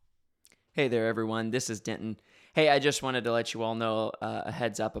Hey there, everyone. This is Denton. Hey, I just wanted to let you all know a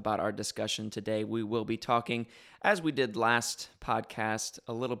heads up about our discussion today. We will be talking, as we did last podcast,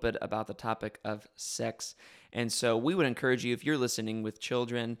 a little bit about the topic of sex. And so we would encourage you, if you're listening with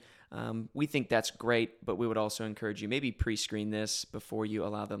children, we think that's great, but we would also encourage you maybe pre-screen this before you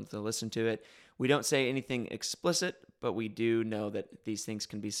allow them to listen to it. We don't say anything explicit, but we do know that these things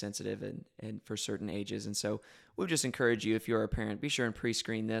can be sensitive and for certain ages. And so we would just encourage you, if you're a parent, be sure and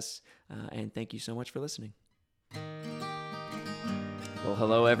pre-screen this. And thank you so much for listening. Well,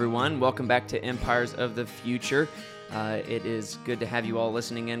 hello, everyone. Welcome back to Empires of the Future. It is good to have you all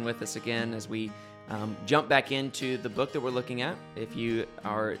listening in with us again as we jump back into the book that we're looking at. If you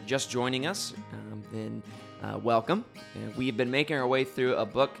are just joining us, then welcome. We've been making our way through a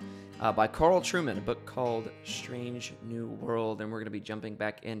book by Carl Trueman, a book called Strange New World, and we're going to be jumping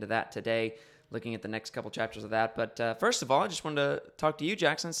back into that today, looking at the next couple chapters of that. But first of all, I just wanted to talk to you,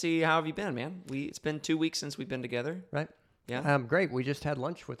 Jackson, see how have you been, man? It's been 2 weeks since we've been together. Right. Yeah. Great. We just had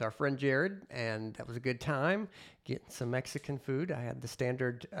lunch with our friend Jared, and that was a good time. Getting some Mexican food. I had the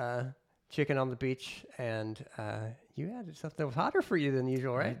standard chicken on the beach, and you had something that was hotter for you than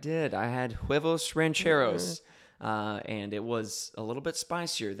usual, right? I did. I had huevos rancheros, and it was a little bit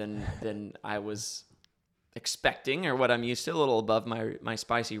spicier than I was expecting or what I'm used to, a little above my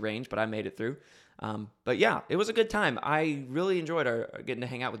spicy range, but I made it through. But yeah, it was a good time. I really enjoyed getting to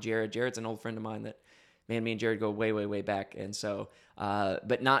hang out with Jared. Jared's an old friend of mine that, man, me and Jared go way, way, way back. And so,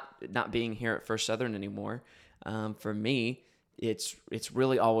 but not being here at First Southern anymore, for me, it's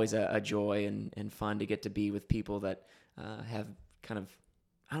really always a joy and fun to get to be with people that have kind of,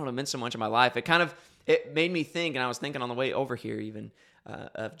 I don't know, meant so much in my life. It made me think, and I was thinking on the way over here even,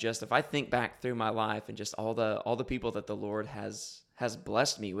 of just if I think back through my life and just all the people that the Lord has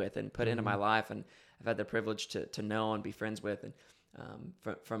blessed me with and put into my life, and I've had the privilege to know and be friends with, and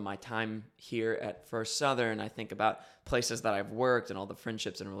from my time here at First Southern, I think about places that I've worked and all the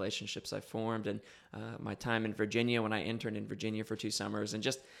friendships and relationships I've formed, and my time in Virginia when I interned in Virginia for 2 summers, and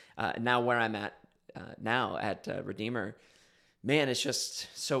just now where I'm at now at Redeemer. Man, it's just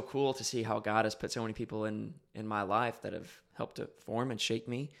so cool to see how God has put so many people in my life that have helped to form and shape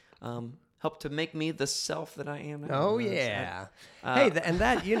me, helped to make me the self that I am now. Oh, yeah. Look, I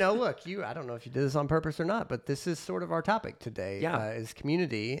don't know if you did this on purpose or not, but this is sort of our topic today, is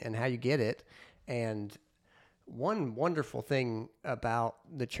community and how you get it. And one wonderful thing about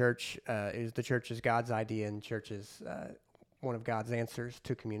the church is the church is God's idea, and church is one of God's answers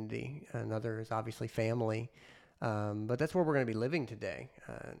to community. Another is obviously family. But that's where we're going to be living today.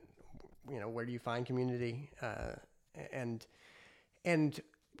 Where do you find community? And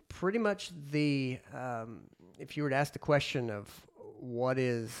pretty much if you were to ask the question of what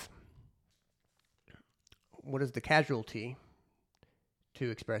is the casualty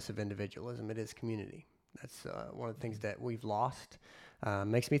to expressive individualism, it is community. That's one of the things that we've lost.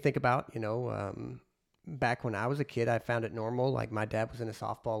 Makes me think about, back when I was a kid, I found it normal. Like my dad was in a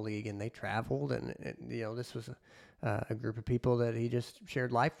softball league, and they traveled, and this was a group of people that he just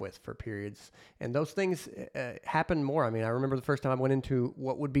shared life with for periods. And those things happened more. I mean, I remember the first time I went into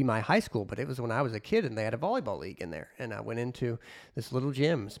what would be my high school, but it was when I was a kid, and they had a volleyball league in there. And I went into this little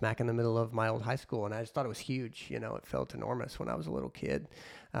gym smack in the middle of my old high school, and I just thought it was huge. It felt enormous when I was a little kid.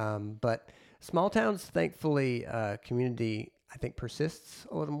 But small towns, thankfully, community, I think, persists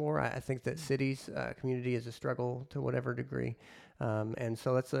a little more. I think that cities, community is a struggle to whatever degree. And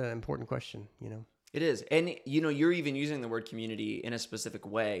so that's an important question, It is. And, you're even using the word community in a specific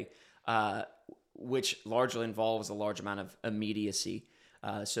way, which largely involves a large amount of immediacy.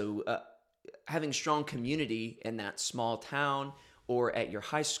 So having strong community in that small town or at your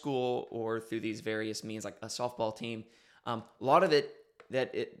high school or through these various means like a softball team, a lot of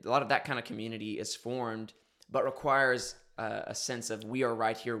that kind of community is formed, but requires a sense of we are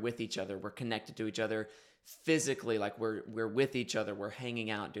right here with each other. We're connected to each other physically, like we're with each other. We're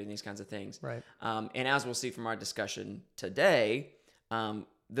hanging out, doing these kinds of things. Right. And as we'll see from our discussion today,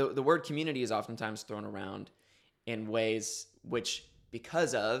 the word community is oftentimes thrown around in ways which,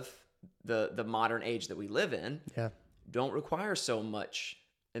 because of the modern age that we live in, don't require so much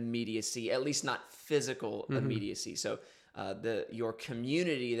immediacy, at least not physical immediacy. So your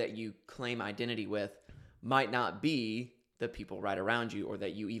community that you claim identity with might not be the people right around you or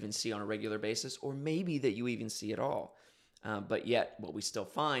that you even see on a regular basis, or maybe that you even see at all. But yet what we still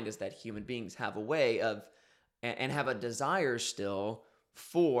find is that human beings have a way of, and have a desire still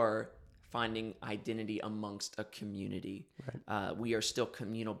for finding identity amongst a community. Right. We are still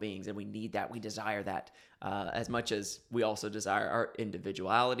communal beings, and we need that. We desire that as much as we also desire our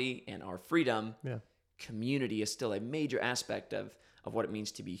individuality and our freedom. Yeah. Community is still a major aspect of of what it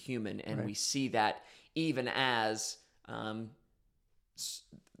means to be human. And Right. we see that even as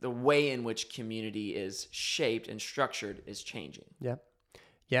the way in which community is shaped and structured is changing. Yeah.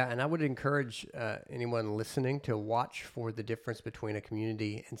 Yeah, and I would encourage anyone listening to watch for the difference between a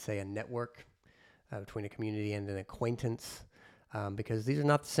community and, say, a network, between a community and an acquaintance, because these are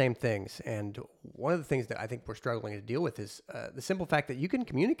not the same things. And one of the things that I think we're struggling to deal with is the simple fact that you can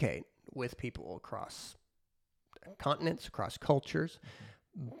communicate with people across continents, across cultures,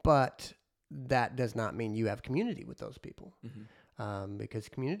 but that does not mean you have community with those people, because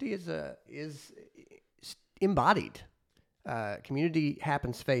community is embodied. Community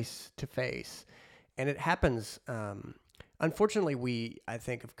happens face to face, and it happens. Unfortunately, we, I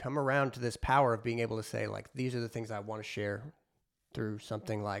think, have come around to this power of being able to say, like, these are the things I want to share through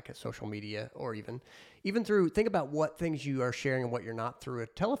something like a social media, or even through, think about what things you are sharing and what you're not, through a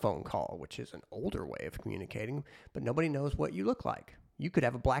telephone call, which is an older way of communicating, but nobody knows what you look like. You could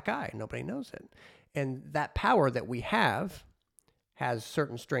have a black eye, and nobody knows it. And that power that we have has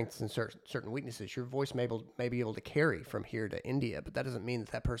certain strengths and certain weaknesses. Your voice may be able to carry from here to India, but that doesn't mean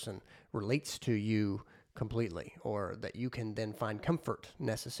that person relates to you completely, or that you can then find comfort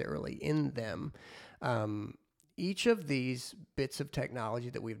necessarily in them. Each of these bits of technology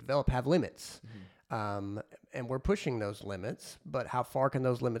that we've developed have limits, and we're pushing those limits, but how far can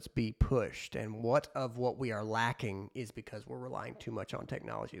those limits be pushed? And what of what we are lacking is because we're relying too much on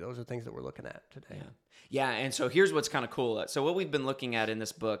technology. Those are things that we're looking at today. Yeah, and so here's what's kind of cool. So what we've been looking at in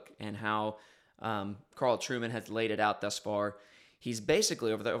this book, and how Carl Trueman has laid it out thus far, he's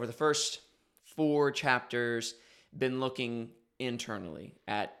basically over the first 4 chapters been looking internally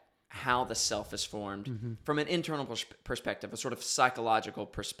at how the self is formed from an internal perspective, a sort of psychological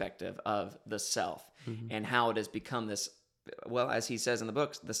perspective of the self, and how it has become this, well, as he says in the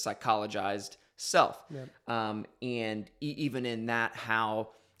books, the psychologized self. And even in that,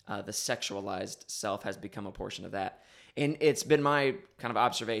 how the sexualized self has become a portion of that. And it's been my kind of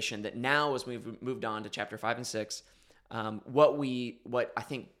observation that now, as we've moved on to chapter 5 and 6, what I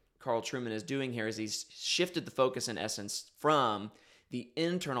think Carl Trueman is doing here is he's shifted the focus, in essence, from the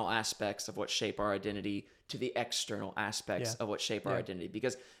internal aspects of what shape our identity to the external aspects of what shape our identity.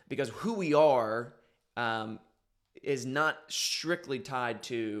 Because who we are is not strictly tied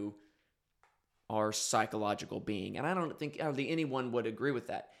to our psychological being. And I don't think anyone would agree with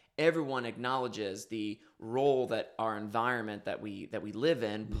that. Everyone acknowledges the role that our environment that we live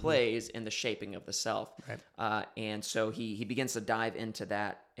in plays in the shaping of the self. Right. And so he begins to dive into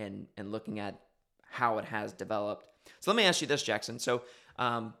that and looking at how it has developed. So let me ask you this, Jackson. So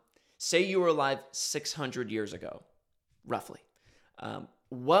say you were alive 600 years ago, roughly.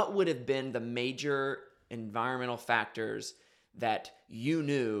 What would have been the major environmental factors that you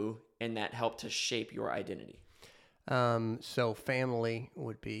knew and that helped to shape your identity? So family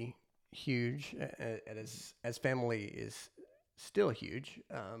would be huge, as family is still huge,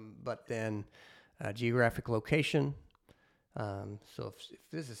 but then geographic location. So if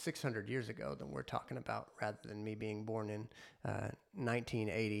this is 600 years ago, then we're talking about, rather than me being born in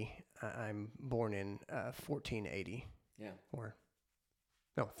 1980, I'm born in 1480. Yeah. Or,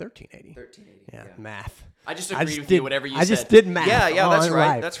 no, 1380. 1380. Yeah, math. I just agreed with you, whatever you said. I just did math. Yeah, that's right.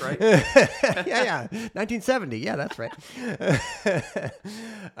 Life. That's right. yeah. 1970. Yeah, that's right.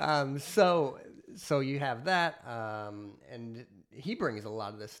 So you have that, and he brings a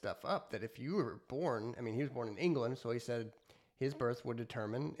lot of this stuff up, that if you were born, I mean, he was born in England, so he said his birth would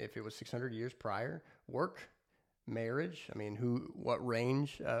determine, if it was 600 years prior, work, marriage, I mean, what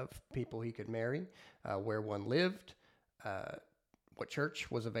range of people he could marry, where one lived, what church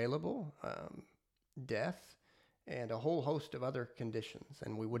was available, death, and a whole host of other conditions,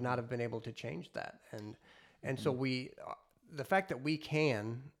 and we would not have been able to change that. And so the fact that we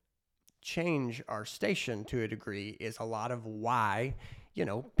can change our station to a degree is a lot of why,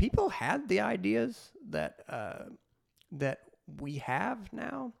 people had the ideas that we have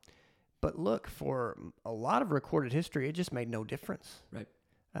now, but look, for a lot of recorded history, it just made no difference. Right.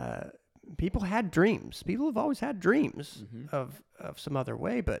 People had dreams. People have always had dreams of some other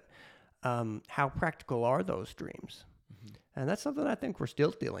way, but how practical are those dreams? And that's something I think we're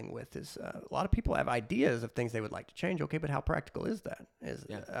still dealing with. Is a lot of people have ideas of things they would like to change. Okay, but how practical is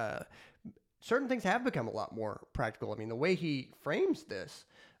that? Certain things have become a lot more practical. I mean, the way he frames this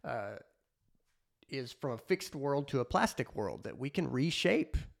is from a fixed world to a plastic world, that we can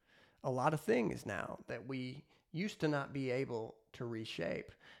reshape a lot of things now that we used to not be able to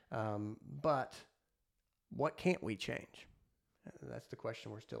reshape. But what can't we change? That's the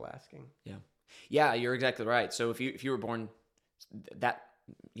question we're still asking. Yeah, you're exactly right. So if you were born that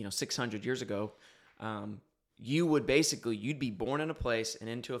 600 years ago, you'd be born in a place and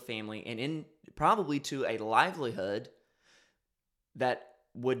into a family and in probably to a livelihood that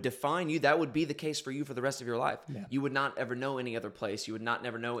would define you. That would be the case for you for the rest of your life. Yeah. You would not ever know any other place. You would not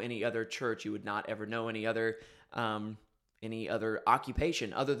never know any other church. You would not ever know any other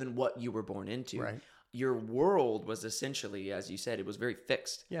occupation other than what you were born into. Right. Your world was essentially, as you said, it was very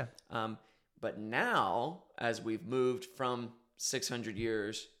fixed. Yeah. But now, as we've moved from 600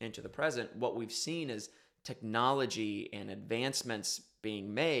 years into the present, what we've seen is technology and advancements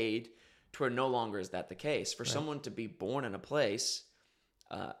being made to where no longer is that the case. For someone to be born in a place,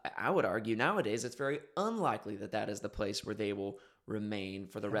 I would argue nowadays it's very unlikely that that is the place where they will remain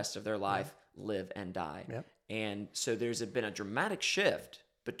for the rest of their life, live and die. Yep. And so there's been a dramatic shift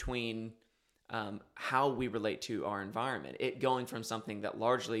between how we relate to our environment. It going from something that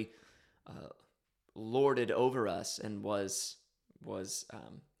largely lorded over us and was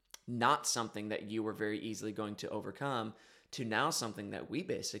not something that you were very easily going to overcome, to now something that we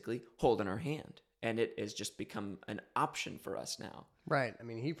basically hold in our hand. And it has just become an option for us now. Right. I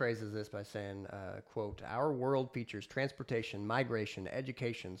mean, he phrases this by saying, quote, "Our world features transportation, migration,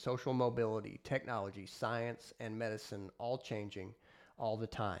 education, social mobility, technology, science, and medicine all changing all the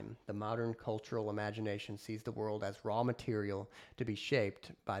time. The modern cultural imagination sees the world as raw material to be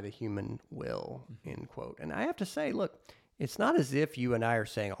shaped by the human will," end quote. And I have to say, look, it's not as if you and I are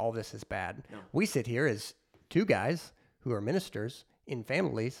saying all this is bad. No. We sit here as two guys who are ministers in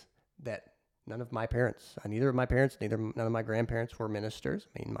families that none of my parents, none of my grandparents were ministers.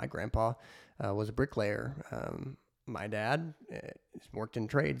 I mean, my grandpa was a bricklayer. My dad worked in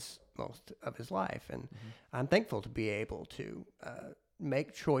trades most of his life. And I'm thankful to be able to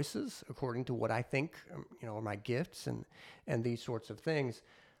make choices according to what I think, are my gifts and these sorts of things.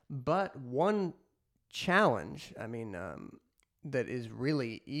 But one challenge, that is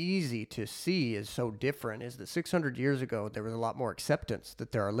really easy to see is so different, is that 600 years ago, there was a lot more acceptance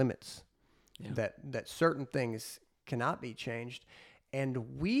that there are limits. Yeah. That certain things cannot be changed.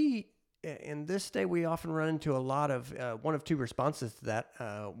 And we, in this day, we often run into a lot of, one of two responses to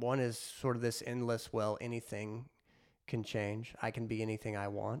that. One is sort of this endless, well, anything can change. I can be anything I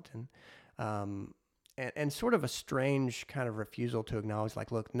want. And sort of a strange kind of refusal to acknowledge,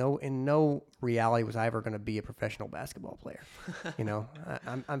 like, look, in no reality was I ever going to be a professional basketball player.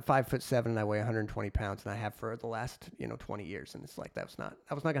 I'm 5'7" and I weigh 120 pounds, and I have for the last 20 years, and it's like that was not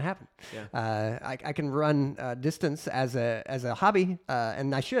going to happen. Yeah. I can run distance as a hobby,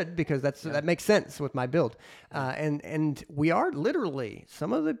 and I should, because that makes sense with my build. And we are literally,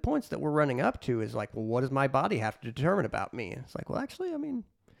 some of the points that we're running up to is like, well, what does my body have to determine about me? And it's like, well, actually,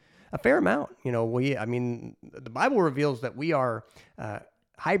 a fair amount. The Bible reveals that we are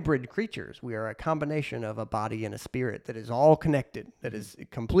hybrid creatures. We are a combination of a body and a spirit that is all connected, that is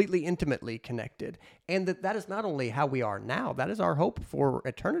completely intimately connected. And that is not only how we are now, that is our hope for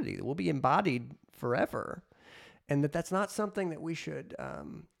eternity, that we'll be embodied forever. And that's not something that we should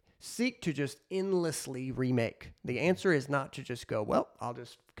seek to just endlessly remake. The answer is not to just go, well, I'll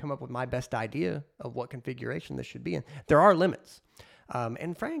just come up with my best idea of what configuration this should be in. There are limits.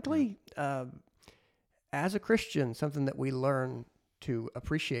 And frankly, as a Christian, something that we learn to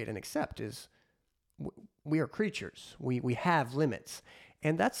appreciate and accept is we are creatures. We have limits.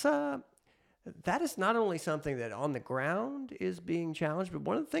 And that is not only something that on the ground is being challenged, but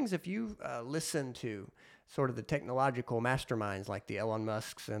one of the things, if you listen to sort of the technological masterminds like the Elon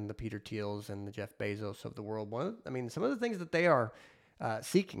Musks and the Peter Thiels and the Jeff Bezos of the world, some of the things that they are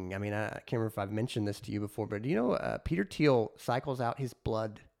seeking. I can't remember if I've mentioned this to you before, but Peter Thiel cycles out his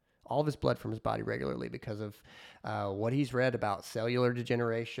blood, all of his blood from his body regularly because of what he's read about cellular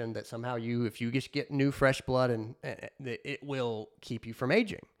degeneration, that somehow if you just get new fresh blood, and it will keep you from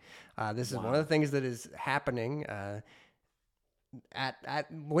aging. This is one of the things that is happening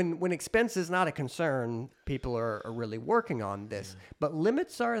when expense is not a concern. People are really working on this, but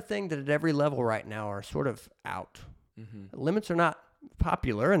limits are a thing that at every level right now are sort of out. Limits are not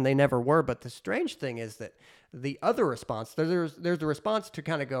popular, and they never were. But the strange thing is that the other response, there's the response to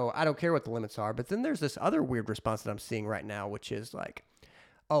kind of go, I don't care what the limits are. But then there's this other weird response that I'm seeing right now, which is like,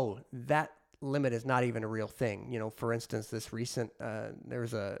 oh, that limit is not even a real thing. For instance, this recent, there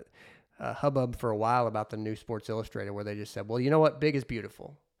was a hubbub for a while about the new Sports Illustrated where they just said, well, you know what? Big is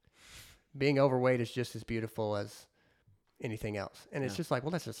beautiful. Being overweight is just as beautiful as anything else. And it's just like,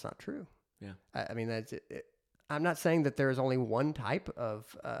 well, that's just not true. Yeah. That's it. I'm not saying that there is only one type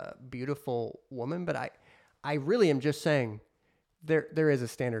of beautiful woman, but I really am just saying there is a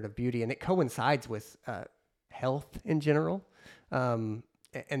standard of beauty, and it coincides with health in general, and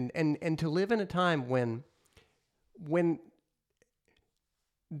to live in a time when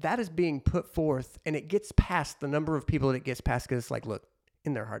that is being put forth, and it gets past the number of people that it gets past, because it's like, look,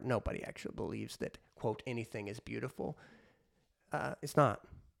 in their heart, nobody actually believes that, quote, anything is beautiful. It's not,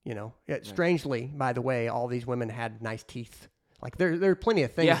 Strangely, by the way, all these women had nice teeth. Like there are plenty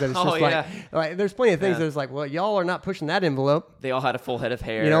of things that it's just like there's plenty of things that it's like, well, y'all are not pushing that envelope. They all had a full head of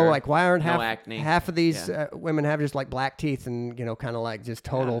hair. Like why aren't acne. half of these women have just like black teeth and kind of like just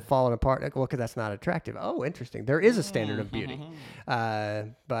total falling apart? Like, well, because that's not attractive. Oh, interesting. There is a standard of beauty,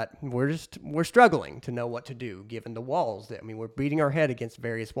 but we're struggling to know what to do given the walls. We're beating our head against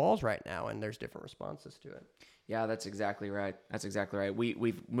various walls right now, and there's different responses to it. Yeah, that's exactly right.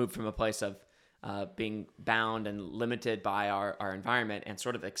 We've moved from a place of being bound and limited by our environment and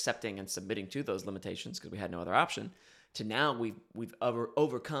sort of accepting and submitting to those limitations because we had no other option, to now we've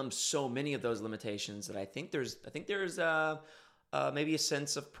overcome so many of those limitations that I think there's maybe a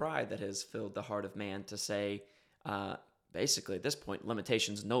sense of pride that has filled the heart of man to say, basically at this point,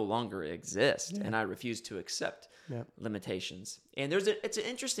 limitations no longer exist, and I refuse to accept limitations. And it's an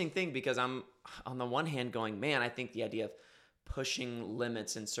interesting thing because I'm on the one hand going, man, I think the idea of pushing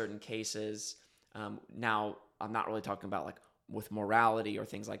limits in certain cases. Now, I'm not really talking about like with morality or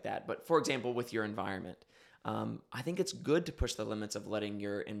things like that, but for example, with your environment, I think it's good to push the limits of letting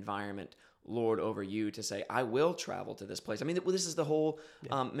your environment lord over you, to say, I will travel to this place. This is the whole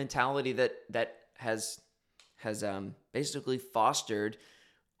mentality that has basically fostered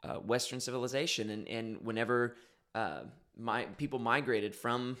Western civilization. And whenever people migrated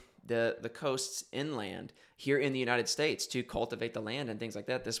from the coasts inland here in the United States to cultivate the land and things like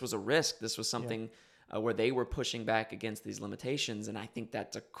that, this was a risk. This was something where they were pushing back against these limitations, and I think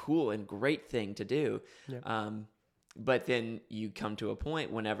that's a cool and great thing to do. But then you come to a point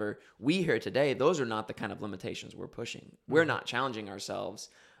whenever we here today, those are not the kind of limitations we're pushing. We're not challenging ourselves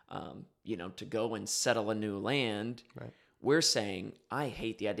to go and settle a new land. Right. We're saying, I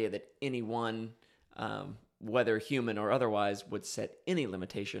hate the idea that anyone, whether human or otherwise, would set any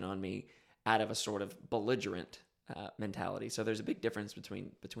limitation on me out of a sort of belligerent mentality. So there's a big difference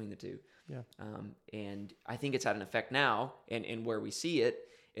between the two. Yeah. And I think it's had an effect now, and where we see it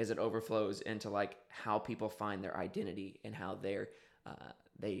is it overflows into like how people find their identity and how their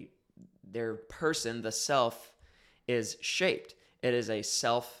person, the self, is shaped. It is a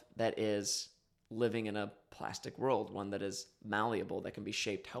self that is living in a plastic world, one that is malleable, that can be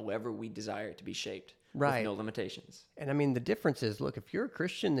shaped however we desire it to be shaped. Right. With no limitations. And the difference is, look, if you're a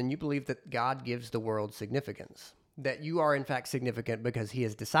Christian, then you believe that God gives the world significance, that you are in fact significant because he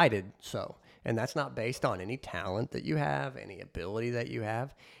has decided so. And that's not based on any talent that you have, any ability that you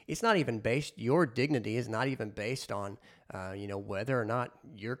have. It's not even your dignity is not even based on, whether or not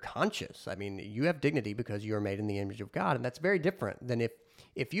you're conscious. You have dignity because you are made in the image of God. And that's very different than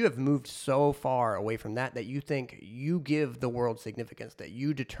if you have moved so far away from that you think you give the world significance, that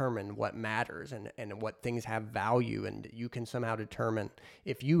you determine what matters and what things have value, and you can somehow determine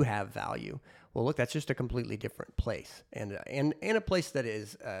if you have value. Well, look, that's just a completely different place, and a place that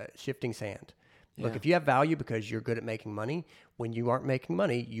is shifting sand. Yeah. Look, if you have value because you're good at making money, when you aren't making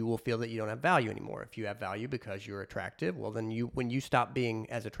money, you will feel that you don't have value anymore. If you have value because you're attractive, well, then when you stop being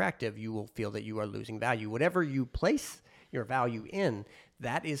as attractive, you will feel that you are losing value. Whatever you place your value in,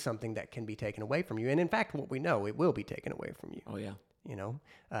 that is something that can be taken away from you. And in fact, what we know, it will be taken away from you. Oh,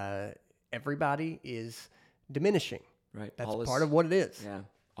 yeah. Everybody is diminishing. Right. That's part of what it is. Yeah.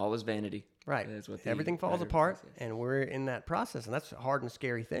 All is vanity. Right. Everything falls apart, and we're in that process, and that's a hard and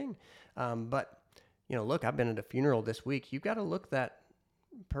scary thing. But, look, I've been at a funeral this week. You've got to look that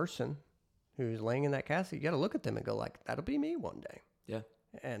person who's laying in that casket, you got to look at them and go like, that'll be me one day. Yeah.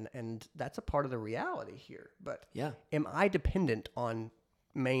 And that's a part of the reality here. But yeah, am I dependent on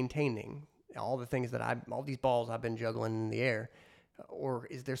maintaining all the things all these balls I've been juggling in the air, or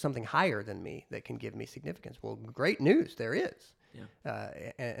is there something higher than me that can give me significance? Well, great news, there is.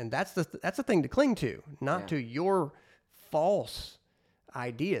 Yeah. And that's the thing to cling to, not to your false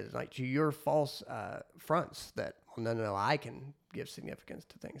ideas, like to your false fronts that, well, no, I can give significance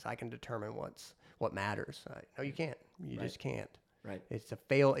to things. I can determine what matters. No, you can't. You just can't. Right. It's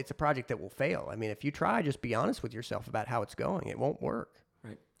a project that will fail. If you try, just be honest with yourself about how it's going. It won't work.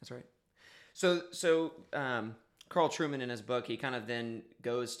 Right. That's right. So Carl Trueman in his book, he kind of then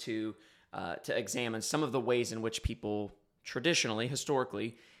goes to examine some of the ways in which people traditionally,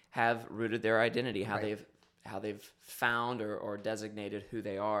 historically, have rooted their identity, how they've found or designated who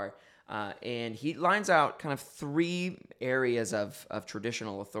they are. And he lines out kind of 3 areas of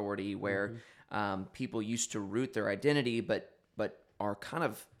traditional authority where people used to root their identity, but are kind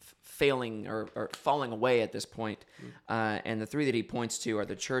of failing or falling away at this point. And the 3 that he points to are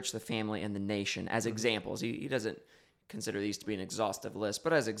the church, the family, and the nation as examples. He doesn't consider these to be an exhaustive list,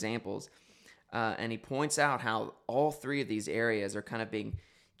 but as examples. And he points out how all three of these areas are kind of being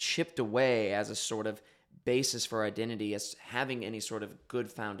chipped away as a sort of basis for identity, as having any sort of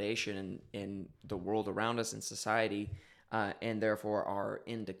good foundation in the world around us in society, and therefore are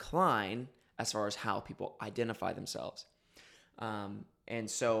in decline as far as how people identify themselves. And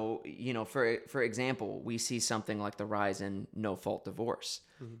so, for example, we see something like the rise in no-fault divorce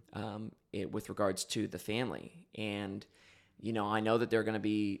with regards to the family. And, I know that there are going to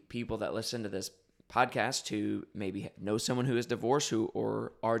be people that listen to this podcast who maybe know someone who is divorced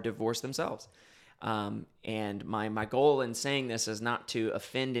or are divorced themselves. And my goal in saying this is not to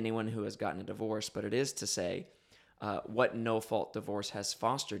offend anyone who has gotten a divorce, but it is to say what no-fault divorce has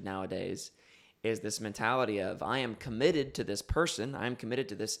fostered nowadays is this mentality of, I am committed to this person, I am committed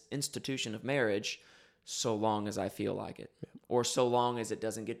to this institution of marriage so long as I feel like it, or so long as it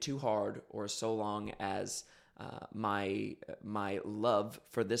doesn't get too hard, or so long as my love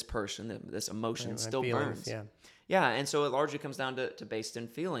for this person, this emotion still burns. Yeah, and so it largely comes down to based in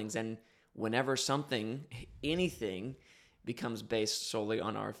feelings. And whenever anything becomes based solely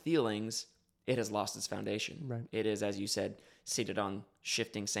on our feelings, it has lost its foundation. Right. It is, as you said, seated on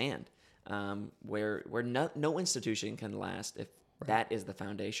shifting sand, where no institution can last if that is the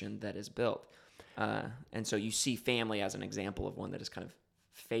foundation that is built. And so you see family as an example of one that is kind of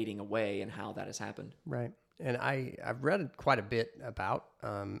fading away and how that has happened. Right. And I've read quite a bit about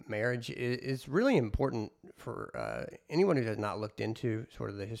marriage. It's really important for anyone who has not looked into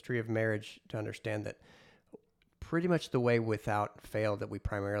sort of the history of marriage to understand that pretty much the way without fail that we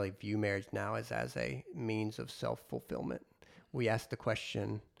primarily view marriage now is as a means of self-fulfillment. We ask the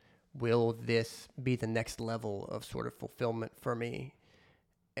question, will this be the next level of sort of fulfillment for me?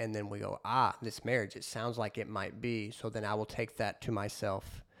 And then we go, this marriage, it sounds like it might be, so then I will take that to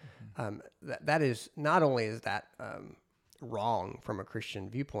myself. That is, not only is that wrong from a Christian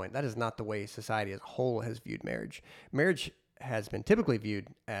viewpoint, that is not the way society as a whole has viewed marriage. Marriage has been typically viewed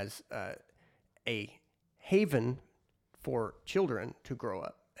as a haven for children to grow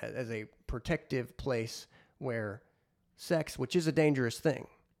up, as a protective place where sex, which is a dangerous thing,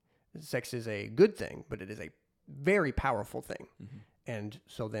 sex is a good thing, but it is a very powerful thing. Mm-hmm. And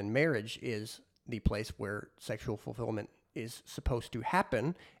so then marriage is the place where sexual fulfillment is supposed to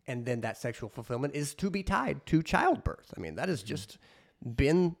happen, and then that sexual fulfillment is to be tied to childbirth. I mean, that has just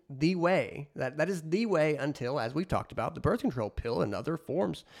been the way. That is the way until, as we've talked about, the birth control pill and other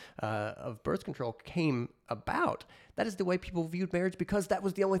forms of birth control came about. That is the way people viewed marriage, because that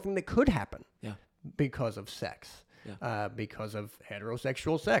was the only thing that could happen. Yeah. Because of sex. Yeah. Because of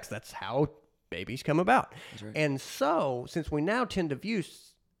heterosexual sex. That's how babies come about. That's right. And so, since we now tend to view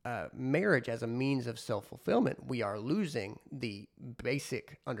marriage as a means of self-fulfillment, we are losing the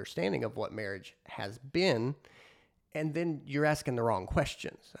basic understanding of what marriage has been, and then you're asking the wrong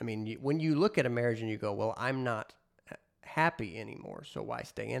questions. I mean, when you look at a marriage and you go, well, I'm not happy anymore, so why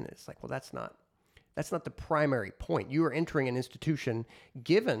stay in it? It's like, well, that's not the primary point. You are entering an institution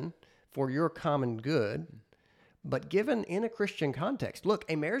given for your common good, but given in a Christian context. Look,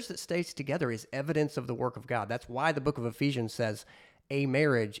 a marriage that stays together is evidence of the work of God. That's why the book of Ephesians says a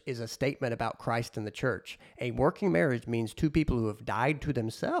marriage is a statement about Christ and the church. A working marriage means two people who have died to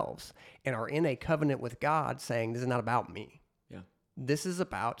themselves and are in a covenant with God, saying, this is not about me. Yeah. This is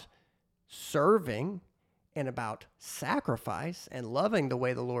about serving and about sacrifice and loving the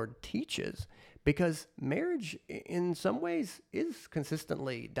way the Lord teaches, because marriage in some ways is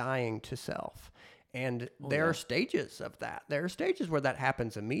consistently dying to self. And there are stages of that. There are stages where that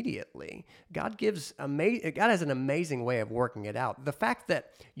happens immediately. God has an amazing way of working it out. The fact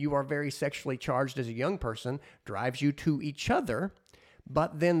that you are very sexually charged as a young person drives you to each other,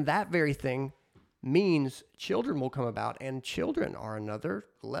 but then that very thing means children will come about, and children are another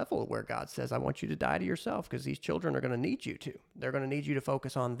level where God says, I want you to die to yourself, because these children are going to need you to. They're going to need you to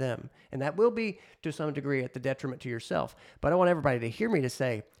focus on them. And that will be, to some degree, at the detriment to yourself. But I want everybody to hear me to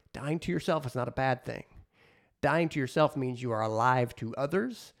say, dying to yourself is not a bad thing. Dying to yourself means you are alive to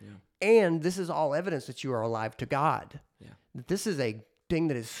others, and this is all evidence that you are alive to God. Yeah. That this is a thing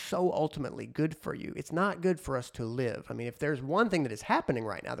that is so ultimately good for you. It's not good for us to live. I mean, if there's one thing that is happening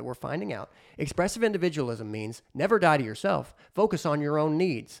right now that we're finding out, expressive individualism means never die to yourself, focus on your own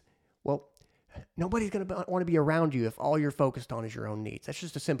needs. Well, nobody's going to want to be around you if all you're focused on is your own needs. That's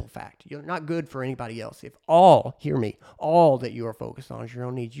just a simple fact. You're not good for anybody else. If all that you are focused on is your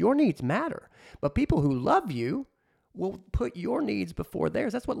own needs matter. But people who love you will put your needs before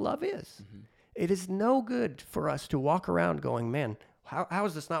theirs. That's what love is. Mm-hmm. It is no good for us to walk around going, man, how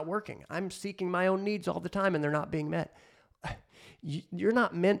is this not working? I'm seeking my own needs all the time and they're not being met. You're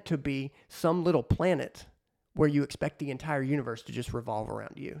not meant to be some little planet where you expect the entire universe to just revolve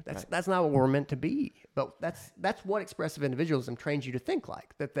around you. That's not what we're meant to be. But that's what expressive individualism trains you to think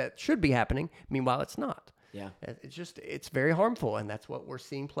like, that should be happening. Meanwhile, it's not. Yeah. It's very harmful, and that's what we're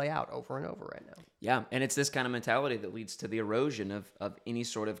seeing play out over and over right now. Yeah, and it's this kind of mentality that leads to the erosion of any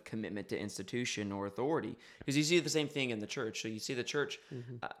sort of commitment to institution or authority. Because you see the same thing in the church. So you see the church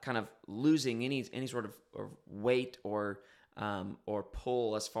kind of losing any sort of weight or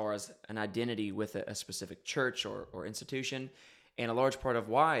pull as far as an identity with a specific church or institution. And a large part of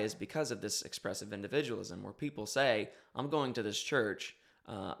why is because of this expressive individualism, where people say, I'm going to this church,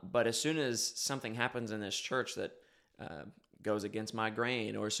 but as soon as something happens in this church that goes against my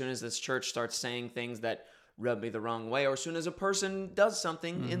grain, or as soon as this church starts saying things that rub me the wrong way, or as soon as a person does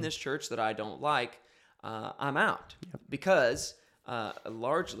something in this church that I don't like, I'm out. Yep. Because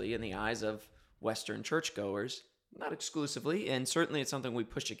largely in the eyes of Western churchgoers, not exclusively, and certainly it's something we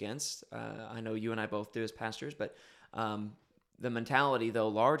push against. I know you and I both do as pastors, but the mentality, though,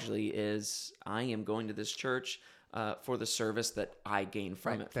 largely is I am going to this church for the service that I gain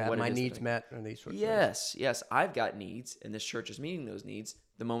from it. To have my needs met and these sorts of things. Yes. I've got needs, and this church is meeting those needs.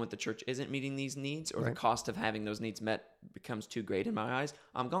 The moment the church isn't meeting these needs, or the cost of having those needs met becomes too great in my eyes,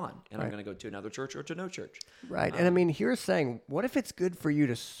 I'm gone, and I'm going to go to another church or to no church. Right. And I mean, here's saying, what if it's good for you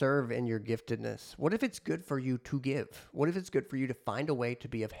to serve in your giftedness? What if it's good for you to give? What if it's good for you to find a way to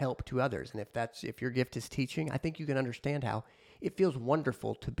be of help to others? And if your gift is teaching, I think you can understand how it feels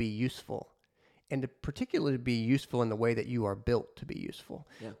wonderful to be useful. And to particularly be useful in the way that you are built to be useful.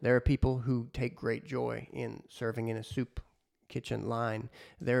 Yeah. There are people who take great joy in serving in a soup kitchen line.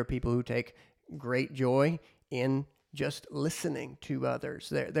 There are people who take great joy in just listening to others.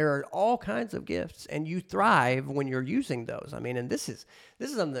 There are all kinds of gifts, and you thrive when you're using those. I mean, and this is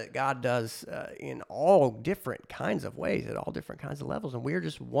something that God does in all different kinds of ways, at all different kinds of levels. And we're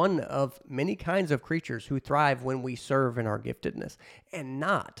just one of many kinds of creatures who thrive when we serve in our giftedness, and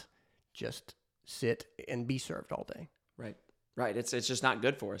not just sit and be served all day. Right. It's just not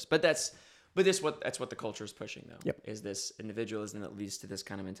good for us. But that's what the culture is pushing, though. Yep. Is this individualism that leads to this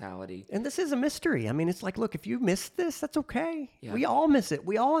kind of mentality. And this is a mystery. I mean, it's like, look, if you missed this, that's okay. Yeah. We all miss it.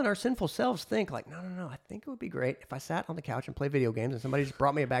 We all in our sinful selves think like, no, I think it would be great if I sat on the couch and played video games and somebody just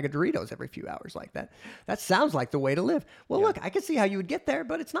brought me a bag of Doritos every few hours like that. That sounds like the way to live. Well, look, I can see how you would get there,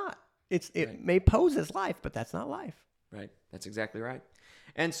 but it's not. It may pose as life, but that's not life. Right. That's exactly right.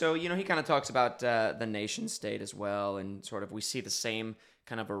 And so, he kind of talks about the nation state as well, and sort of we see the same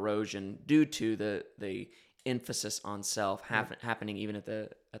kind of erosion due to the emphasis on self happening even at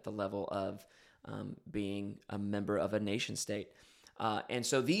the level of being a member of a nation state. And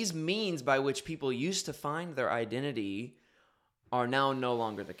so these means by which people used to find their identity are now no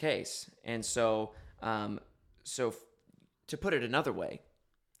longer the case. And so, to put it another way,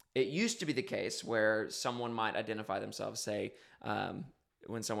 it used to be the case where someone might identify themselves, say,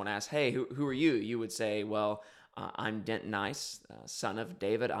 when someone asks, hey, who are you? You would say, well, I'm Denton Ice, son of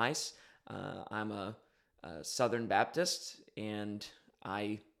David Ice. I'm a Southern Baptist, and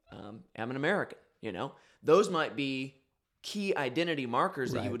I am an American. Those might be key identity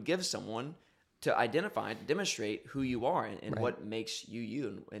markers that you would give someone to identify, to demonstrate who you are and what makes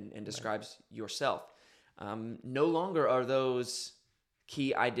you and describes yourself. No longer are those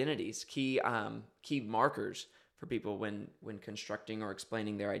key identities, key markers for people when constructing or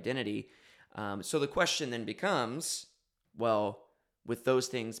explaining their identity. So the question then becomes, well, with those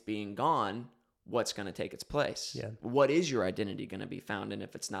things being gone, what's going to take its place? Yeah. What is your identity going to be found in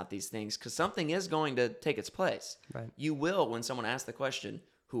if it's not these things? Because something is going to take its place. Right. You will, when someone asks the question,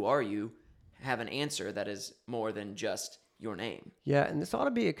 who are you, have an answer that is more than just your name. Yeah, and this ought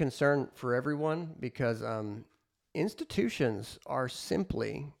to be a concern for everyone because institutions are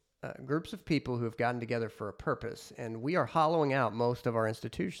simply groups of people who have gotten together for a purpose, and we are hollowing out most of our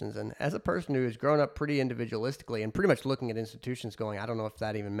institutions. And as a person who has grown up pretty individualistically and pretty much looking at institutions going, I don't know if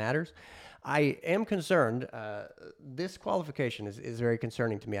that even matters, I am concerned. This qualification is very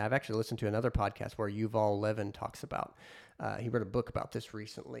concerning to me. I've actually listened to another podcast where Yuval Levin talks about, he wrote a book about this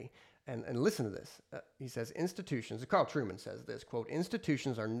recently. And listen to this. He says, institutions, Carl Trueman says this, quote,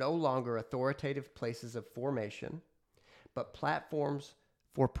 institutions are no longer authoritative places of formation, but platforms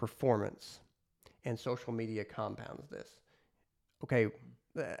for performance, and social media compounds this. Okay,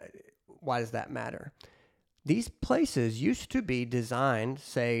 why does that matter? These places used to be designed,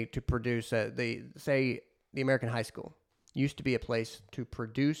 say, to produce, the American high school used to be a place to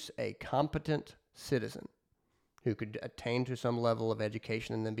produce a competent citizen who could attain to some level of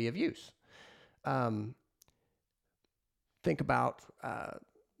education and then be of use. Think about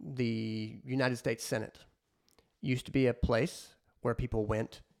the United States Senate. Used to be a place where people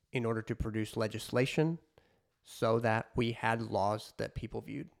went in order to produce legislation, so that we had laws that people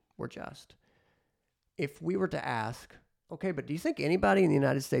viewed were just. If we were to ask, okay, but do you think anybody in the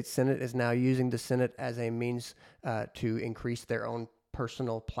United States Senate is now using the Senate as a means to increase their own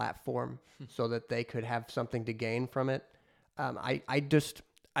personal platform so that they could have something to gain from it? I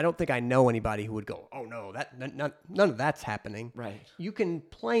don't think I know anybody who would go, oh no, none of that's happening. Right. You can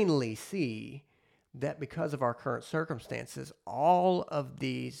plainly see that because of our current circumstances, all of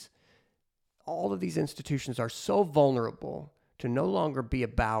these institutions are so vulnerable to no longer be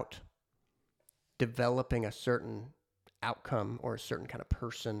about developing a certain outcome or a certain kind of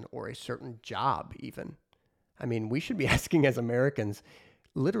person or a certain job even. I mean, we should be asking as Americans,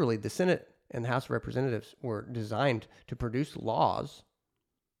 literally the Senate and the House of Representatives were designed to produce laws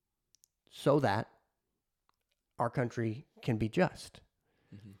so that our country can be just.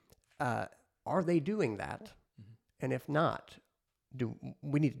 Mm-hmm. Are they doing that? Mm-hmm. And if not,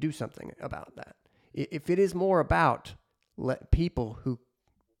 we need to do something about that. If it is more about people who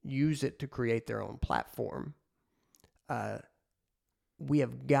use it to create their own platform, we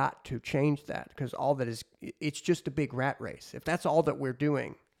have got to change that, because all that is, it's just a big rat race. If that's all that we're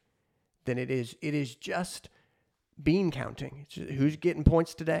doing, then it is just bean counting. It's just who's getting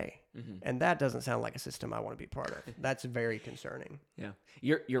points today. Mm-hmm. And that doesn't sound like a system I want to be part of. That's very concerning. Yeah,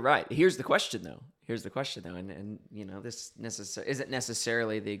 you're right. Here's the question though. And you know, this isn't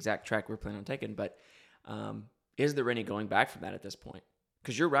necessarily the exact track we're planning on taking, but is there any going back from that at this point?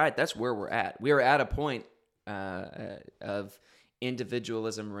 Because you're right. That's where we're at. We are at a point of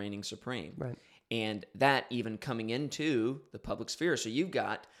individualism reigning supreme. Right. And that even coming into the public sphere. So you've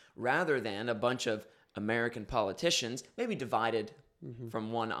got, rather than a bunch of American politicians, maybe divided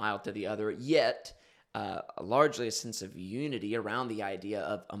from one aisle to the other, yet largely a sense of unity around the idea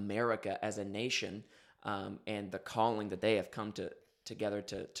of America as a nation and the calling that they have come together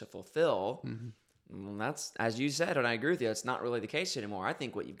to fulfill. Mm-hmm. Well, that's, as you said, and I agree with you, it's not really the case anymore. I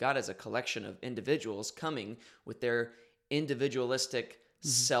think what you've got is a collection of individuals coming with their individualistic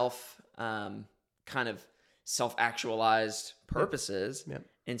kind of self-actualized purposes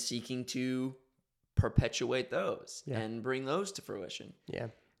and seeking to perpetuate those and bring those to fruition. Yeah.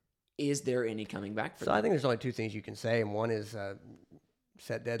 Is there any coming back for them? So I think there's only two things you can say, and one is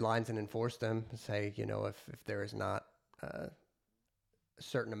set deadlines and enforce them. Say, you know, if there is not a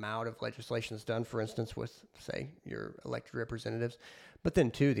certain amount of legislation that's done, for instance, with, say, your elected representatives. But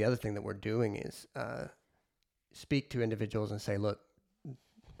then, two, the other thing that we're doing is speak to individuals and say, look,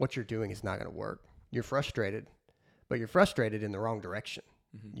 what you're doing is not going to work. You're frustrated, but you're frustrated in the wrong direction.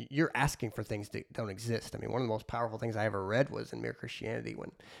 Mm-hmm. You're asking for things that don't exist. I mean, one of the most powerful things I ever read was in Mere Christianity, when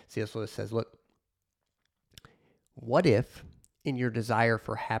C.S. Lewis says, look, what if in your desire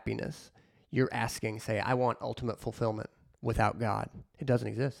for happiness, you're asking, say, I want ultimate fulfillment without God? It doesn't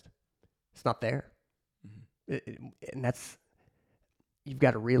exist. It's not there. Mm-hmm. And that's, you've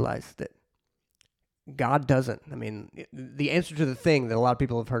got to realize that God doesn't. I mean, the answer to the thing that a lot of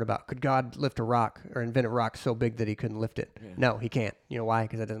people have heard about, could God lift a rock or invent a rock so big that he couldn't lift it? Yeah. No, he can't. You know why?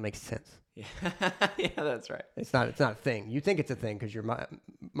 Because that doesn't make sense. Yeah, yeah, that's right. It's not a thing. You think it's a thing because your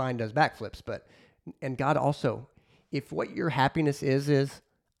mind does backflips, and God also, if what your happiness is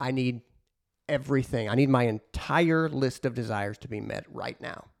I need everything. I need my entire list of desires to be met right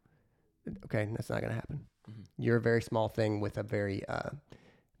now. Okay, that's not going to happen. Mm-hmm. You're a very small thing with a very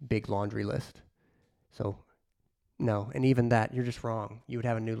big laundry list. So, no, and even that, you're just wrong. You would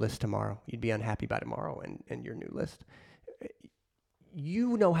have a new list tomorrow. You'd be unhappy by tomorrow and your new list.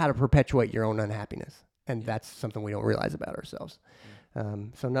 You know how to perpetuate your own unhappiness, and that's something we don't realize about ourselves.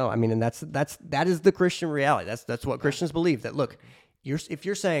 So no, I mean, and that is the Christian reality. That's what Christians believe. That look, if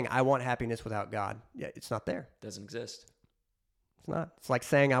you're saying I want happiness without God, it's not there. Doesn't exist. It's not. It's like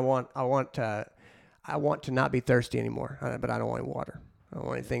saying I want to not be thirsty anymore, but I don't want any water. I don't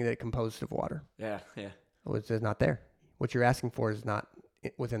want anything that's composed of water. Yeah. Well, it's not there. What you're asking for is not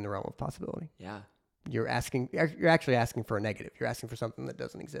within the realm of possibility. Yeah. You're actually asking for a negative. You're asking for something that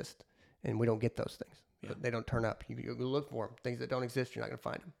doesn't exist, and we don't get those things. Yeah. They don't turn up. You look for them. Things that don't exist, you're not going to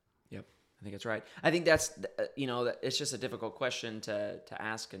find them. Yep. I think that's right. I think that's, it's just a difficult question to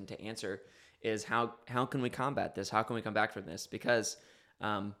ask and to answer, is how can we combat this? How can we come back from this? Because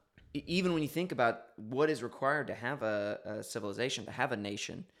even when you think about what is required to have a civilization, to have a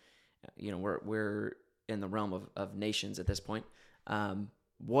nation, we're in the realm of nations at this point.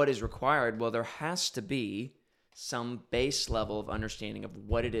 What is required? Well, there has to be some base level of understanding of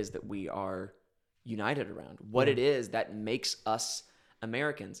what it is that we are united around, what it is that makes us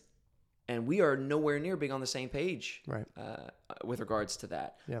Americans. And we are nowhere near being on the same page, right? With regards to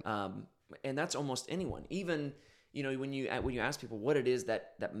that. Yep. And that's almost anyone. Even, when you ask people what it is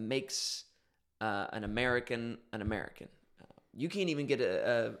that makes an American an American? You can't even get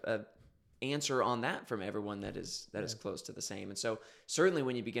a answer on that from everyone that is close to the same. And so certainly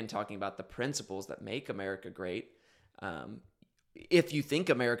when you begin talking about the principles that make America great, if you think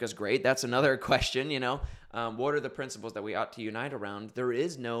America's great, that's another question. What are the principles that we ought to unite around? There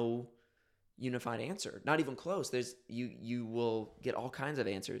is no unified answer, not even close. You will get all kinds of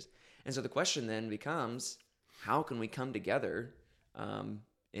answers. And so the question then becomes, how can we come together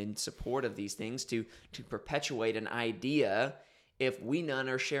in support of these things to perpetuate an idea if we none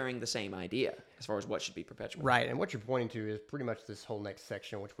are sharing the same idea as far as what should be perpetuated? Right, and what you're pointing to is pretty much this whole next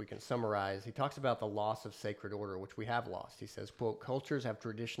section, which we can summarize. He talks about the loss of sacred order, which we have lost. He says, quote, cultures have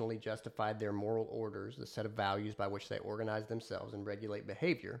traditionally justified their moral orders, the set of values by which they organize themselves and regulate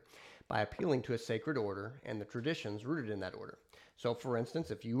behavior, by appealing to a sacred order and the traditions rooted in that order. So, for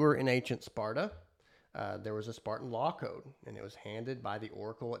instance, if you were in ancient Sparta, there was a Spartan law code, and it was handed by the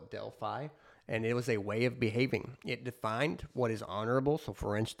oracle at Delphi, and it was a way of behaving. It defined what is honorable. So,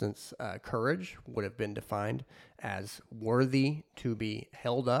 for instance, courage would have been defined as worthy to be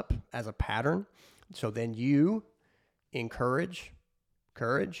held up as a pattern. So then you encourage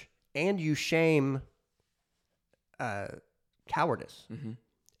courage, and you shame cowardice. Mm-hmm.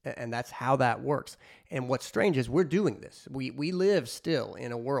 And that's how that works. And what's strange is we're doing this. We live still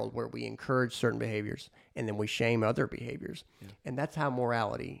in a world where we encourage certain behaviors and then we shame other behaviors. Yeah. And that's how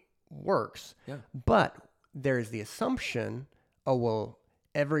morality works. Yeah. But there's the assumption, oh, well,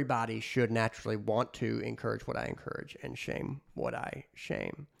 everybody should naturally want to encourage what I encourage and shame what I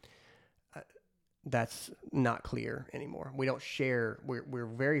shame. That's not clear anymore. We don't share. We're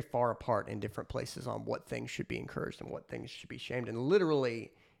very far apart in different places on what things should be encouraged and what things should be shamed. And literally,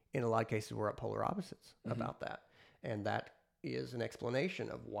 in a lot of cases, we're at polar opposites about that. And that is an explanation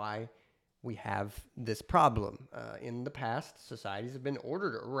of why we have this problem. In the past, societies have been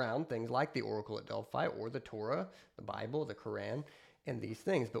ordered around things like the Oracle at Delphi or the Torah, the Bible, the Quran, and these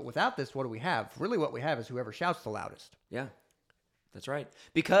things. But without this, what do we have? Really what we have is whoever shouts the loudest. Yeah, that's right.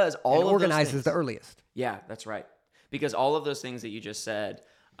 Because all and of organizes those things, the earliest. Yeah, that's right. Because all of those things that you just said,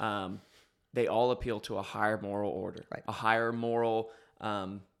 they all appeal to a higher moral order, right? A higher moral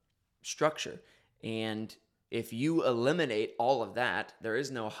structure. And if you eliminate all of that, there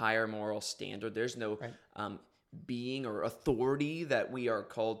is no higher moral standard. There's no being or authority that we are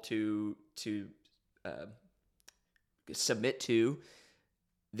called to submit to.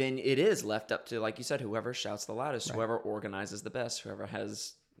 Then it is left up to, like you said, whoever shouts the loudest, whoever organizes the best, whoever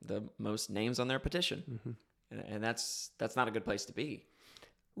has the most names on their petition. Mm-hmm. And that's not a good place to be.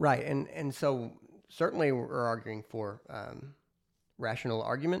 Right. And so certainly we're arguing for rational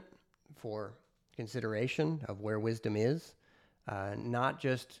argument, for consideration of where wisdom is, not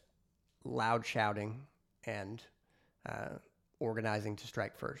just loud shouting and organizing to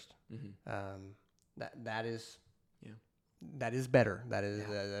strike first. Mm-hmm. That is better. That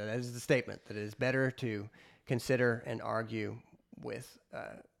is the statement. That it is better to consider and argue with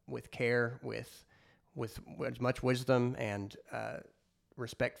care, with as much wisdom and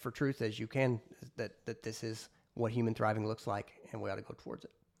respect for truth as you can. That this is what human thriving looks like, and we ought to go towards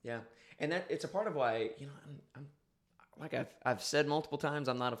it. Yeah, and that it's a part of why I'm like I've said multiple times,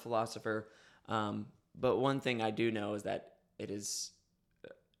 I'm not a philosopher, but one thing I do know is that it is.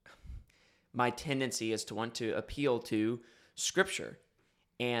 My tendency is to want to appeal to Scripture.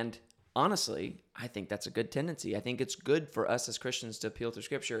 And honestly, I think that's a good tendency. I think it's good for us as Christians to appeal to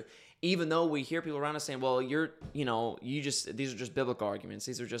Scripture, even though we hear people around us saying, well, these are just biblical arguments.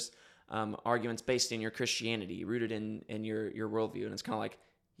 These are just arguments based in your Christianity, rooted in your worldview. And it's kind of like,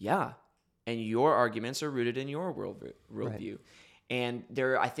 yeah, and your arguments are rooted in your worldview. Right. And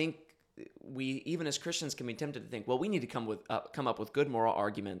I think we, even as Christians, can be tempted to think, well, we need to come up with good moral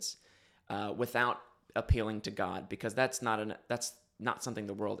arguments without appealing to God, because that's not something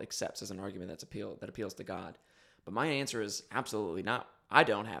the world accepts as an argument that appeals to God. But my answer is absolutely not. I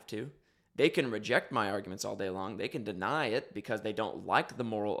don't have to. They can reject my arguments all day long. They can deny it because they don't like the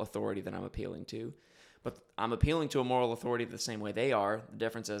moral authority that I'm appealing to. But I'm appealing to a moral authority the same way they are. The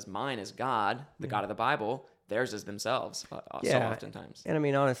difference is mine is God, the God of the Bible. Theirs is themselves. So oftentimes. And I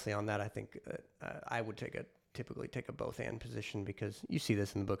mean, honestly, on that, I think I would typically take a both-and position, because you see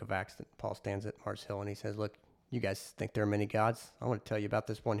this in the book of Acts that Paul stands at Mars Hill and he says, look, you guys think there are many gods. I want to tell you about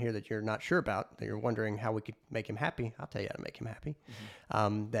this one here that you're not sure about, that you're wondering how we could make him happy. I'll tell you how to make him happy.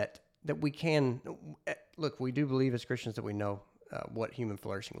 Mm-hmm. That we can, look, we do believe as Christians that we know what human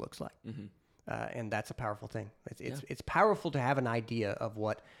flourishing looks like. Mm-hmm. And that's a powerful thing. It's powerful to have an idea of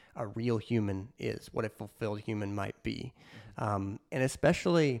what a real human is, what a fulfilled human might be. Mm-hmm. And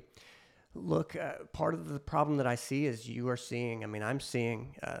especially Look, part of the problem that I see is I'm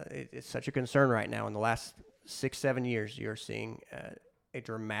seeing, it's such a concern right now. In the last 6, 7 years, you're seeing a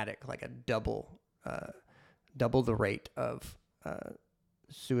dramatic, like a double the rate of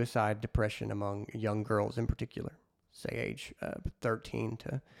suicide, depression among young girls in particular, say age 13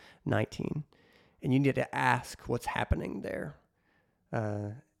 to 19. And you need to ask what's happening there.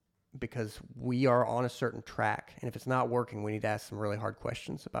 Because we are on a certain track, and if it's not working, we need to ask some really hard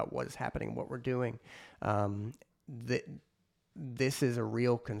questions about what is happening, what we're doing. This is a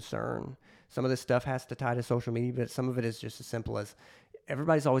real concern. Some of this stuff has to tie to social media, but some of it is just as simple as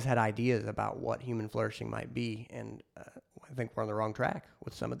everybody's always had ideas about what human flourishing might be, and I think we're on the wrong track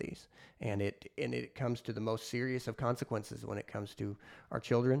with some of these. And it comes to the most serious of consequences when it comes to our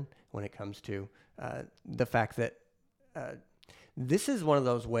children, when it comes to the fact that this is one of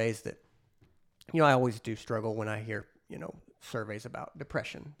those ways that, I always do struggle when I hear, surveys about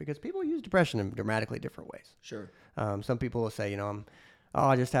depression, because people use depression in dramatically different ways. Sure. Some people will say, I'm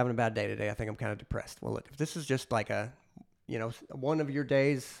just having a bad day today. I think I'm kind of depressed. Well, look, if this is just like one of your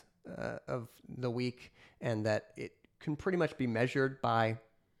days of the week, and that it can pretty much be measured by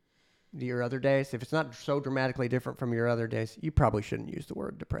your other days, if it's not so dramatically different from your other days, you probably shouldn't use the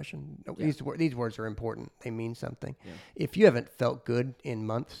word depression. Yeah. These words are important. They mean something. Yeah. If you haven't felt good in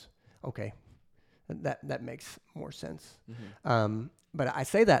months, okay, that makes more sense. Mm-hmm. But I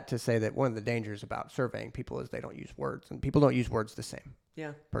say that to say that one of the dangers about surveying people is they don't use words, and people don't use words the same.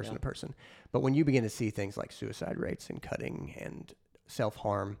 Yeah. Person to person. But when you begin to see things like suicide rates and cutting and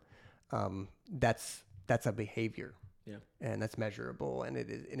self-harm, that's a behavior. Yeah. And that's measurable, and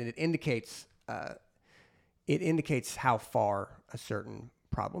it indicates how far a certain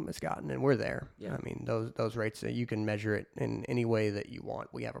problem has gotten, and we're there. Yeah. I mean, those rates, you can measure it in any way that you want.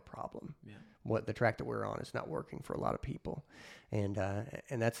 We have a problem. Yeah. What the track that we're on is not working for a lot of people, and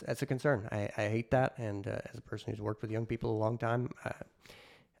that's a concern. I hate that, and as a person who's worked with young people a long time,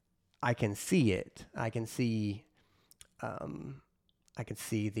 I can see it. I can see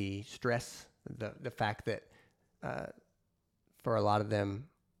the stress, the fact that for a lot of them,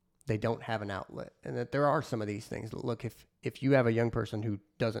 they don't have an outlet, and that there are some of these things. Look, if you have a young person who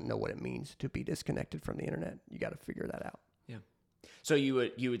doesn't know what it means to be disconnected from the internet, you got to figure that out. Yeah. So you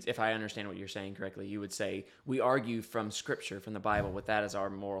would, if I understand what you're saying correctly, you would say we argue from Scripture, from the Bible, with that as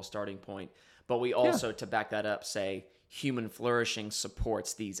our moral starting point, but we also, to back that up, say human flourishing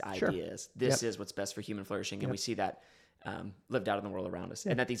supports these ideas. Sure. This is what's best for human flourishing, and we see that lived out in the world around us,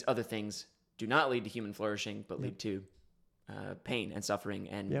 and that these other things do not lead to human flourishing, but lead to pain and suffering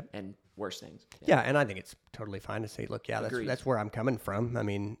and worse things. Yeah, and I think it's totally fine to say, look, that's where I'm coming from. I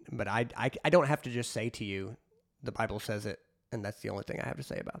mean, but I don't have to just say to you, the Bible says it, and that's the only thing I have to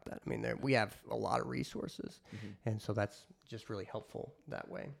say about that. I mean, we have a lot of resources, and so that's just really helpful that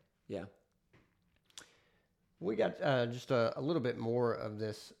way. Yeah. We got just a little bit more of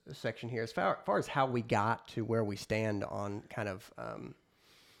this section here, as far as how we got to where we stand on kind of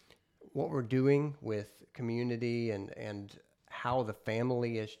what we're doing with community and how the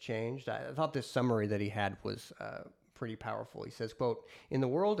family has changed. I thought this summary that he had was pretty powerful. He says, quote, "In the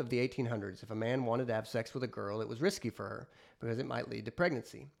world of the 1800s, if a man wanted to have sex with a girl, it was risky for her because it might lead to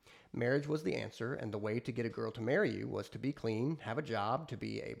pregnancy. Marriage was the answer, and the way to get a girl to marry you was to be clean, have a job, to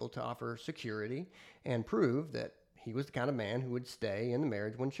be able to offer security, and prove that he was the kind of man who would stay in the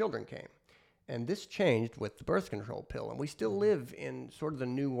marriage when children came. And this changed with the birth control pill, and we still live in sort of the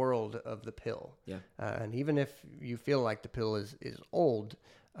new world of the pill. Yeah. And even if you feel like the pill is old,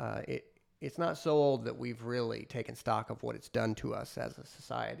 it's not so old that we've really taken stock of what it's done to us as a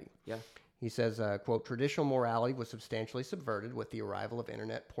society." Yeah. He says, quote, "Traditional morality was substantially subverted with the arrival of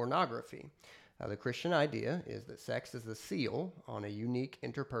internet pornography. The Christian idea is that sex is the seal on a unique,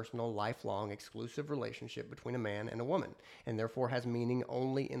 interpersonal, lifelong, exclusive relationship between a man and a woman, and therefore has meaning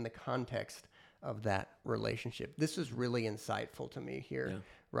only in the context of that relationship." This is really insightful to me here. Yeah.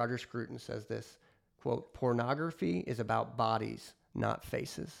 Roger Scruton says this, quote, "Pornography is about bodies, not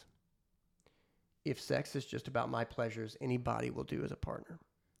faces. If sex is just about my pleasures, any body will do as a partner."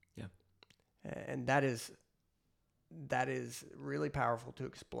 Yeah. And that is really powerful to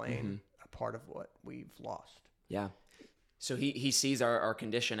explain a part of what we've lost. Yeah. So he sees our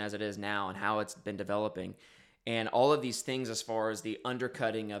condition as it is now and how it's been developing. And all of these things, as far as the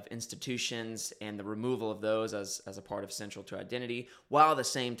undercutting of institutions and the removal of those as a part of central to identity, while at the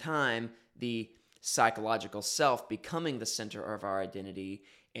same time, the psychological self becoming the center of our identity,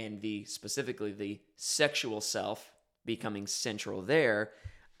 and specifically the sexual self becoming central there,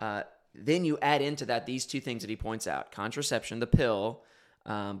 then you add into that these two things that he points out: contraception, the pill,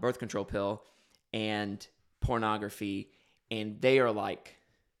 birth control pill, and pornography, and they are like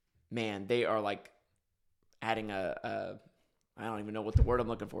man, they are like adding I don't even know what the word I'm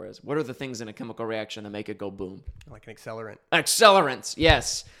looking for is. What are the things in a chemical reaction that make it go boom? Like an accelerant. Accelerants,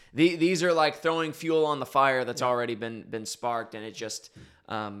 yes. These are like throwing fuel on the fire that's already been sparked, and it just,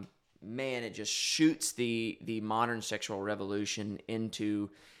 man, it just shoots the modern sexual revolution into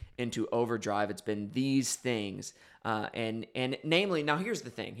overdrive. It's been these things, and namely, now here's the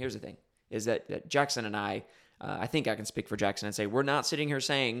thing, is that Jackson and I think I can speak for Jackson and say we're not sitting here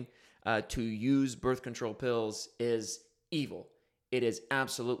saying to use birth control pills is evil. It is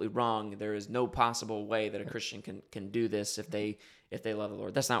absolutely wrong. There is no possible way that a Christian can do this if they love the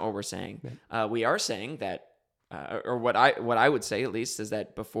Lord. That's not what we're saying. We are saying that, or what I would say at least, is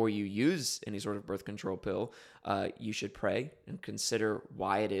that before you use any sort of birth control pill, you should pray and consider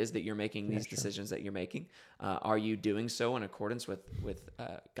why it is that you're making these decisions that you're making. Are you doing so in accordance with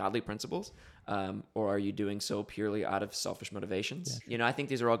godly principles, or are you doing so purely out of selfish motivations? I think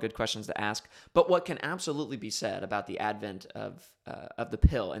these are all good questions to ask. But what can absolutely be said about the advent of the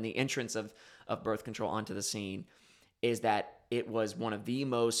pill and the entrance of birth control onto the scene is that it was one of the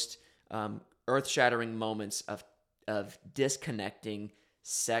most earth-shattering moments of disconnecting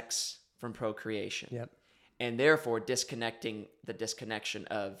sex from procreation. Yep. And therefore disconnecting the disconnection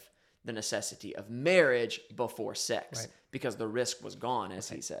of the necessity of marriage before sex, because the risk was gone, as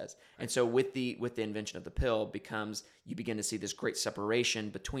he says. And so with the invention of the pill you begin to see this great separation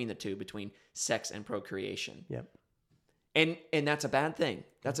between the two, between sex and procreation. Yep. And that's a bad thing.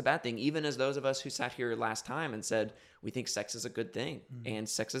 That's a bad thing. Even as those of us who sat here last time and said we think sex is a good thing and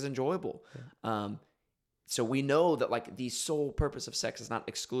sex is enjoyable. Yeah. So we know that like the sole purpose of sex is not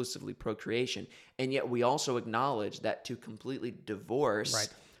exclusively procreation, and yet we also acknowledge that to completely divorce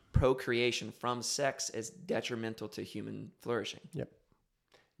procreation from sex is detrimental to human flourishing.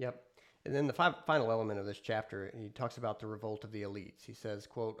 Yep. And then the final element of this chapter, he talks about the revolt of the elites. He says,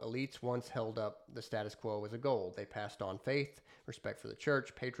 quote, elites once held up the status quo as a goal. They passed on faith, respect for the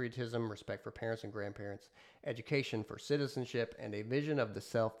church, patriotism, respect for parents and grandparents, education for citizenship, and a vision of the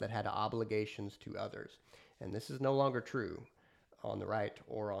self that had obligations to others. And this is no longer true on the right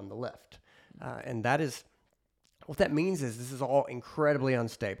or on the left. And that is, what that means is this is all incredibly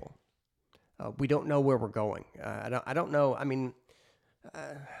unstable. We don't know where we're going. I don't know. I mean,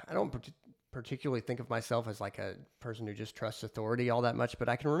 I don't particularly think of myself as like a person who just trusts authority all that much, but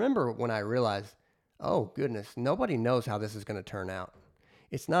I can remember when I realized, oh goodness, nobody knows how this is going to turn out.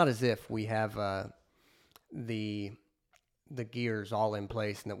 It's not as if we have the gears all in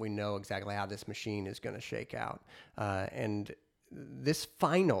place and that we know exactly how this machine is going to shake out. And this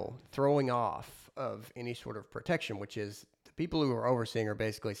final throwing off of any sort of protection, which is the people who are overseeing are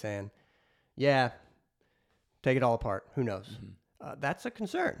basically saying, yeah, take it all apart. Who knows? Mm-hmm. That's a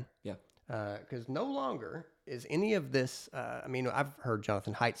concern. Yeah. Because no longer is any of this, I've heard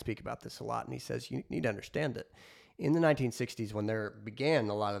Jonathan Haidt speak about this a lot, and he says you need to understand it. In the 1960s, when there began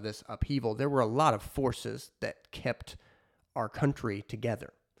a lot of this upheaval, there were a lot of forces that kept our country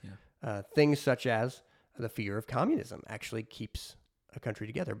together. Yeah. Things such as the fear of communism actually keeps a country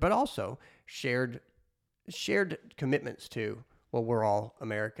together, but also shared commitments to, well, we're all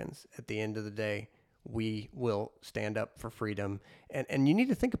Americans. At the end of the day, we will stand up for freedom. And you need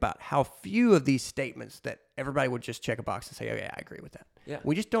to think about how few of these statements that everybody would just check a box and say, oh, yeah, I agree with that. Yeah.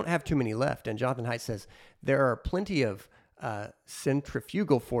 We just don't have too many left. And Jonathan Haidt says there are plenty of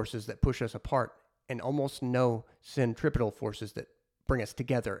centrifugal forces that push us apart and almost no centripetal forces that bring us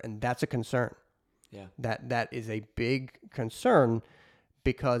together. And that's a concern. Yeah. That is a big concern,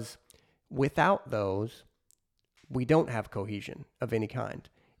 because without those, we don't have cohesion of any kind.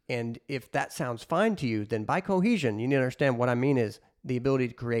 And if that sounds fine to you, then by cohesion, you need to understand what I mean is the ability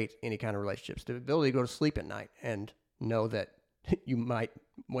to create any kind of relationships, the ability to go to sleep at night and know that you might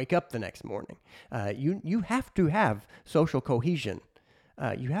wake up the next morning. You have to have social cohesion.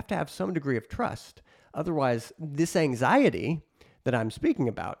 You have to have some degree of trust. Otherwise, this anxiety that I'm speaking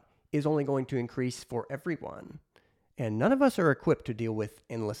about is only going to increase for everyone. And none of us are equipped to deal with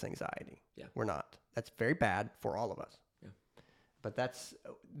endless anxiety. Yeah. We're not. That's very bad for all of us. Yeah. But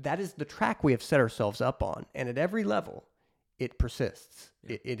that is the track we have set ourselves up on. And at every level, it persists.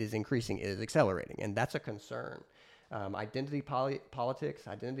 Yeah. It is increasing. It is accelerating. And that's a concern. Identity politics,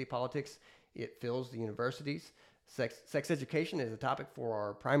 it fills the universities. Sex education is a topic for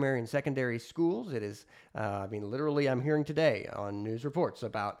our primary and secondary schools. It is, literally I'm hearing today on news reports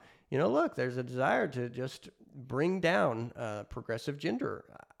about, look, there's a desire to just bring down progressive gender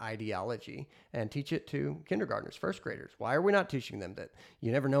ideology and teach it to kindergartners, first graders. Why are we not teaching them that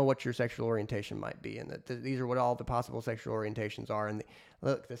you never know what your sexual orientation might be, and that these are what all the possible sexual orientations are? And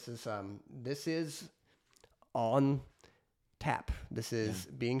look, this is on tap. This is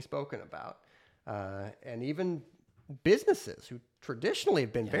being spoken about. And even businesses who traditionally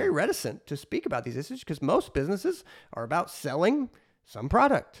have been very reticent to speak about these issues, because most businesses are about selling some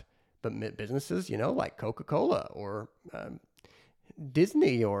product. But businesses, like Coca-Cola or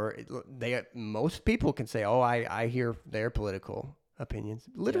Disney, or most people can say, oh, I hear their political opinions.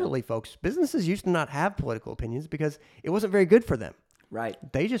 Literally, folks, businesses used to not have political opinions because it wasn't very good for them. Right.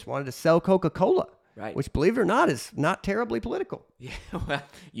 They just wanted to sell Coca-Cola. Right. Which, believe it or not, is not terribly political. Yeah, well,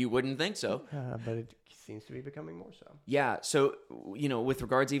 you wouldn't think so. But it seems to be becoming more so. Yeah, so, with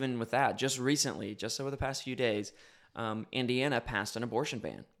regards even with that, just recently, just over the past few days, Indiana passed an abortion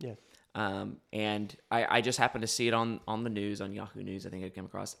ban. Yes. And I just happened to see it on the news, on Yahoo News, I think I came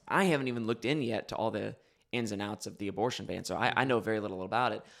across. I haven't even looked in yet to all the ins and outs of the abortion ban, so I know very little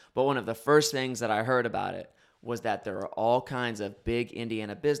about it. But one of the first things that I heard about it was that there are all kinds of big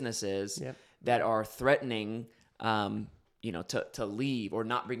Indiana businesses that are threatening, to leave or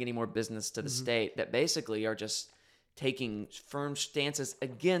not bring any more business to the state, that basically are just taking firm stances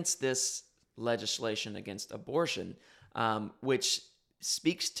against this legislation against abortion, which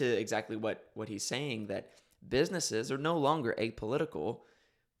speaks to exactly what he's saying, that businesses are no longer apolitical.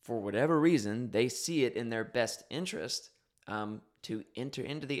 For whatever reason, they see it in their best interest to enter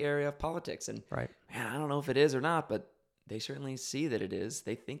into the area of politics. And right. Man, I don't know if it is or not, but they certainly see that it is.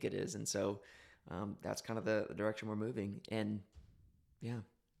 They think it is. And so that's kind of the direction we're moving. And yeah.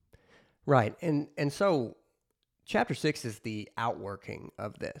 Right. And so chapter 6 is the outworking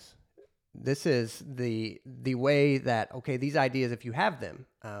of this. This is the way that, okay, these ideas, if you have them,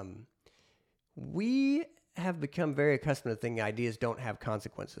 we have become very accustomed to thinking ideas don't have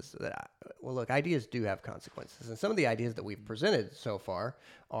consequences. Well, look, ideas do have consequences. And some of the ideas that we've presented so far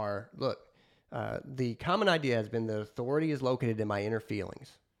are, the common idea has been that authority is located in my inner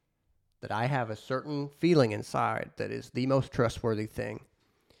feelings, that I have a certain feeling inside that is the most trustworthy thing.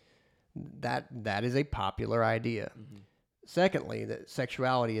 That is a popular idea. Mm-hmm. Secondly, that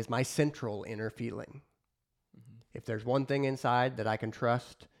sexuality is my central inner feeling. Mm-hmm. If there's one thing inside that I can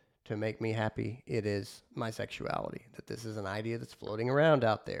trust to make me happy, it is my sexuality. That this is an idea that's floating around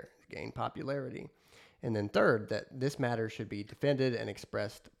out there to gain popularity. And then third, that this matter should be defended and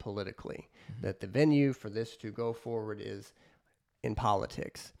expressed politically. Mm-hmm. That the venue for this to go forward is in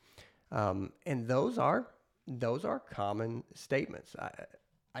politics. And those are common statements.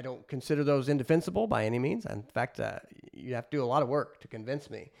 I don't consider those indefensible by any means. In fact, you have to do a lot of work to convince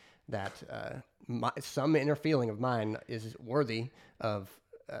me that some inner feeling of mine is worthy of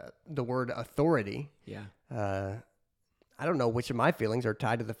the word authority. Yeah. I don't know which of my feelings are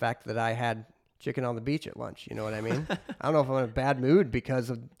tied to the fact that I had chicken on the beach at lunch. You know what I mean? I don't know if I'm in a bad mood because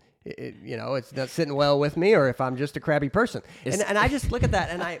of it, it's not sitting well with me, or if I'm just a crabby person. And I just look at that,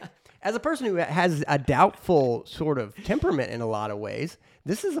 and as a person who has a doubtful sort of temperament in a lot of ways,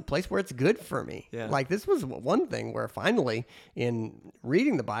 this is a place where it's good for me. Yeah. Like, this was one thing where finally in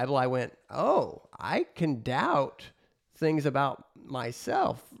reading the Bible, I went, oh, I can doubt things about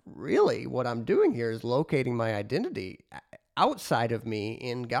myself. Really, what I'm doing here is locating my identity outside of me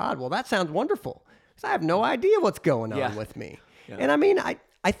in God. Well, that sounds wonderful, because I have no idea what's going on with me. Yeah. And I mean,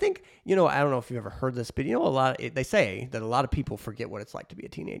 I think, I don't know if you've ever heard this, but they say that a lot of people forget what it's like to be a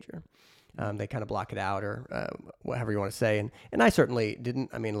teenager. They kind of block it out, or whatever you want to say. And I certainly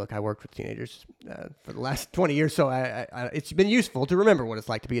didn't. I mean, look, I worked with teenagers for the last 20 years, so it's been useful to remember what it's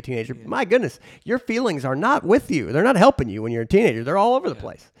like to be a teenager. Yeah. My goodness, your feelings are not with you. They're not helping you when you're a teenager. They're all over the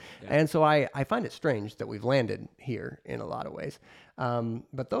place. Yeah. And so I find it strange that we've landed here in a lot of ways.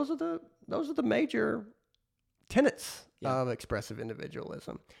 But those are the major tenets of expressive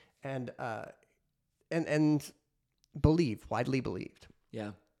individualism, and widely believed.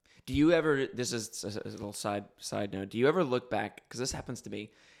 Yeah. Do you ever, this is a little side note, do you ever look back, because this happens to me,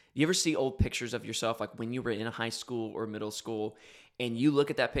 do you ever see old pictures of yourself, like when you were in high school or middle school, and you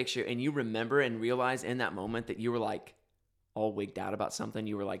look at that picture and you remember and realize in that moment that you were like all wigged out about something?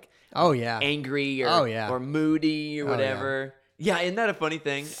 You were like, oh yeah, angry or moody or whatever. Yeah, isn't that a funny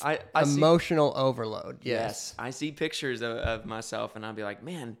thing? I Emotional overload. Yes. I see pictures of myself, and I'll be like,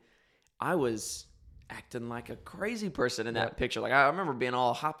 man, I was acting like a crazy person in that picture. Like, I remember being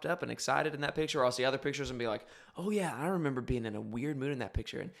all hopped up and excited in that picture. Or I'll see other pictures and be like, oh yeah, I remember being in a weird mood in that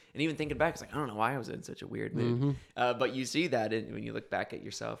picture. And even thinking back, it's like, I don't know why I was in such a weird mood. Mm-hmm. But you see that when you look back at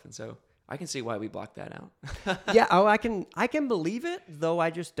yourself. And so I can see why we blocked that out. Yeah. Oh, I can believe it, though I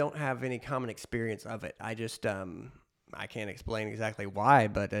just don't have any common experience of it. I just, I can't explain exactly why,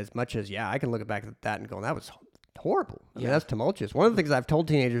 but as much as, I can look back at that and go, that was horrible. I mean, that's tumultuous. One of the things I've told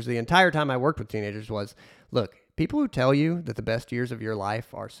teenagers the entire time I worked with teenagers was, look, people who tell you that the best years of your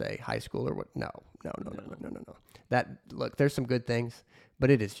life are, say, high school or what? No. Look, there's some good things, but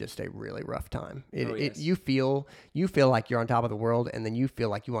it is just a really rough time. You feel like you're on top of the world, and then you feel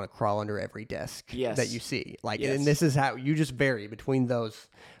like you want to crawl under every desk that you see. And this is how you just vary between those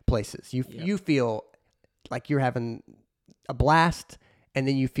places. You feel like you're having a blast, and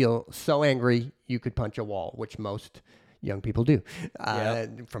then you feel so angry you could punch a wall, which most young people do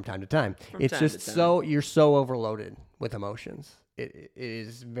from time to time. You're so overloaded with emotions. It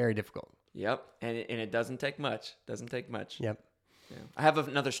is very difficult. Yep, and it doesn't take much. Yep. Yeah. I have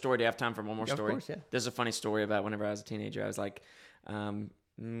another story. Do you have time for one more story? Of course, yeah. There's a funny story about whenever I was a teenager. I was like,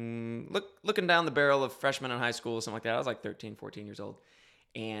 looking down the barrel of freshman in high school, something like that. I was like 13, 14 years old.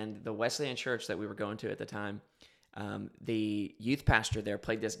 And the Wesleyan church that we were going to at the time, the youth pastor there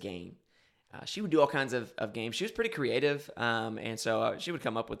played this game. She would do all kinds of games. She was pretty creative, and so she would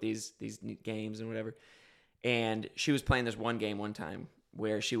come up with these neat games and whatever. And she was playing this one game one time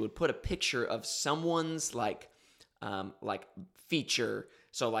where she would put a picture of someone's like feature,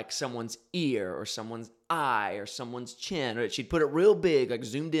 so like someone's ear or someone's eye or someone's chin, or she'd put it real big, like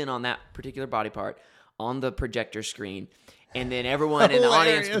zoomed in on that particular body part on the projector screen. And then everyone in the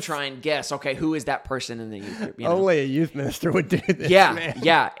audience would try and guess, okay, who is that person in the youth group? You know? Only a youth minister would do this. Yeah, man.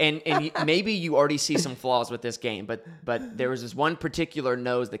 yeah. And maybe you already see some flaws with this game, but there was this one particular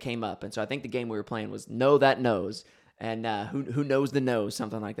nose that came up. And so I think the game we were playing was Know That Nose. And who knows the nose,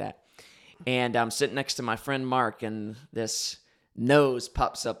 something like that. And I'm sitting next to my friend Mark, and this nose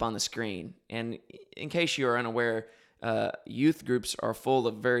pops up on the screen. And in case you are unaware, youth groups are full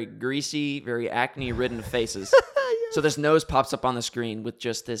of very greasy, very acne-ridden faces. So this nose pops up on the screen with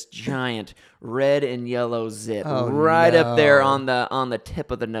just this giant red and yellow zit up there on the tip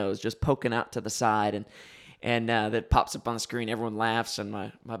of the nose, just poking out to the side, and that pops up on the screen. Everyone laughs, and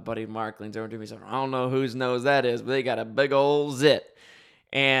my buddy Mark leans over to me and says, "I don't know whose nose that is, but they got a big old zit."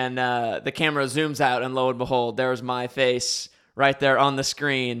 And the camera zooms out, and lo and behold, there's my face right there on the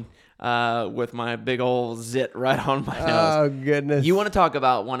screen. With my big old zit right on my nose. Oh, goodness. You want to talk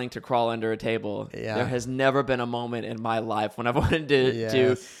about wanting to crawl under a table. Yeah. There has never been a moment in my life when I've wanted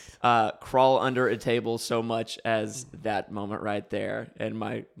to crawl under a table so much as that moment right there. And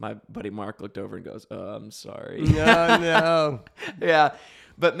my buddy Mark looked over and goes, I'm sorry. No. Yeah.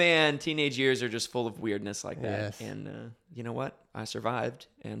 But man, teenage years are just full of weirdness like that. Yes. And you know what? I survived.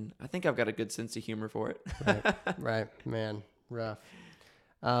 And I think I've got a good sense of humor for it. Right. Man, rough.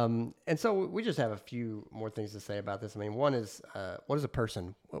 And so we just have a few more things to say about this. I mean, one is, what is a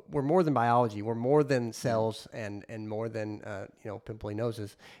person? We're more than biology. We're more than cells and more than, pimply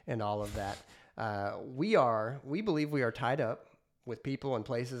noses and all of that. We believe we are tied up with people and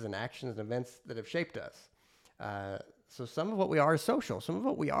places and actions and events that have shaped us. So some of what we are is social. Some of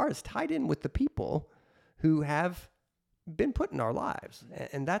what we are is tied in with the people who have been put in our lives.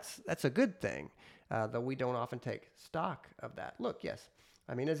 And that's a good thing, though we don't often take stock of that. Look, yes.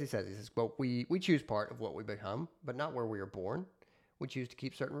 I mean, as he says, well, we choose part of what we become, but not where we are born. We choose to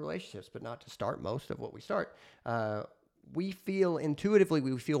keep certain relationships, but not to start most of what we start. We feel intuitively,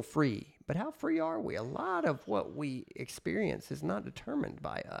 we feel free, but how free are we? A lot of what we experience is not determined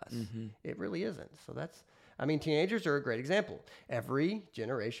by us. Mm-hmm. It really isn't. So teenagers are a great example. Every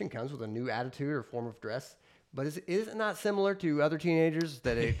generation comes with a new attitude or form of dress. But is it not similar to other teenagers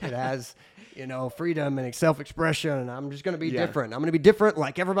that it has, freedom and self-expression, and I'm just going to be different. I'm going to be different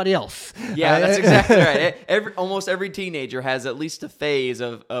like everybody else. Yeah, that's exactly right. Almost every teenager has at least a phase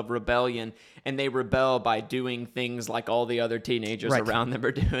of rebellion, and they rebel by doing things like all the other teenagers around them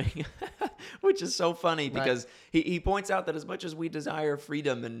are doing, which is so funny because he points out that as much as we desire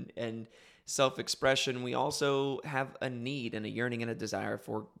freedom and self-expression, we also have a need and a yearning and a desire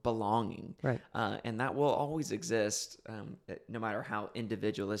for belonging. Right. And that will always exist no matter how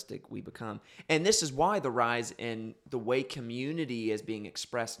individualistic we become. And this is why the rise in the way community is being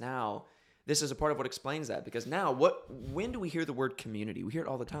expressed now, this is a part of what explains that. Because now, when do we hear the word community? We hear it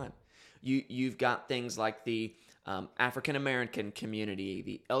all the time. You've got things like the African-American community,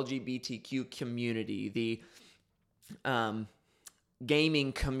 the LGBTQ community, the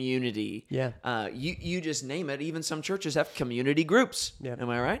gaming community. Yeah. You just name it. Even some churches have community groups. Yeah. Am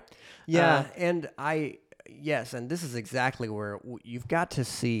I right? Yeah. And this is exactly where you've got to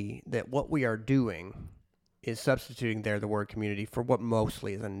see that what we are doing is substituting the word community for what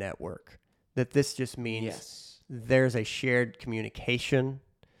mostly is a network. That this just means there's a shared communication,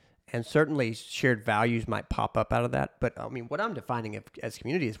 and certainly shared values might pop up out of that. But I mean, what I'm defining as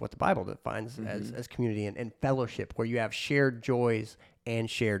community is what the Bible defines as community and fellowship, where you have shared joys and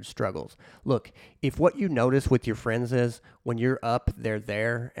shared struggles. Look, if what you notice with your friends is when you're up, they're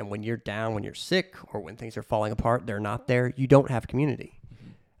there, and when you're down, when you're sick, or when things are falling apart, they're not there, you don't have community.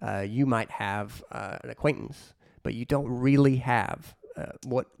 You might have an acquaintance, but you don't really have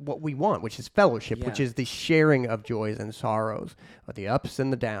what we want, which is fellowship, which is the sharing of joys and sorrows, the ups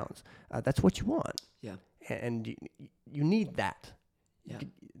and the downs. That's what you want. Yeah. And you need that. Yeah.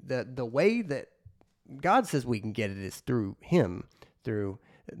 The way that God says we can get it is through Him, through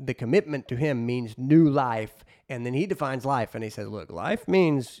the commitment to Him means new life. And then He defines life, and He says, look, life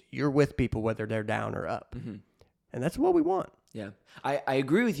means you're with people whether they're down or up. Mm-hmm. And that's what we want. Yeah. I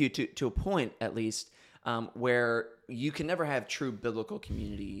agree with you to a point, at least, where you can never have true biblical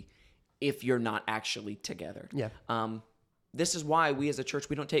community if you're not actually together. Yeah. This is why we as a church,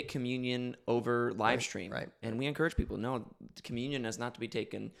 we don't take communion over live stream. Right. And we encourage people, no, communion is not to be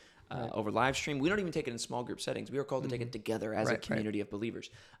taken over live stream. We don't even take it in small group settings. We are called to take it together as a community of believers,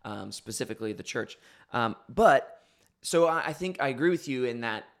 specifically the church. So I think I agree with you in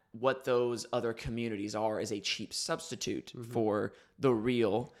that what those other communities are is a cheap substitute for the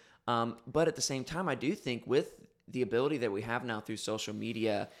real. But at the same time, I do think with the ability that we have now through social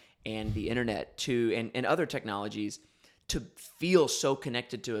media and the internet and other technologies to feel so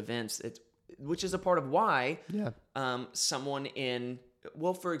connected to events, which is a part of why someone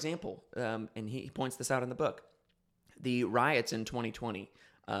for example, and he points this out in the book, the riots in 2020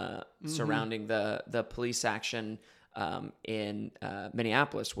 surrounding the police action in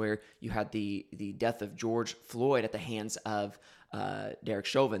Minneapolis, where you had the death of George Floyd at the hands of Derek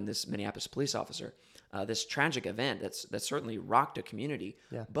Chauvin, this Minneapolis police officer. This tragic event that certainly rocked a community.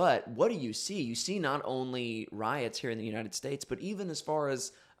 Yeah. But what do you see? You see not only riots here in the United States, but even as far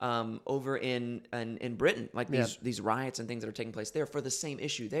as over in Britain, like these riots and things that are taking place there for the same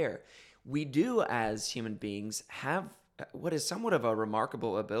issue there. We do, as human beings, have what is somewhat of a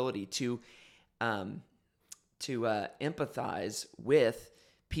remarkable ability to empathize with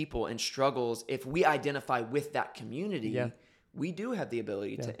people and struggles. If we identify with that community, we do have the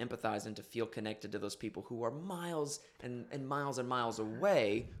ability to empathize and to feel connected to those people who are miles and miles and miles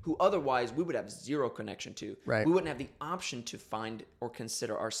away, who otherwise we would have zero connection to. Right. We wouldn't have the option to find or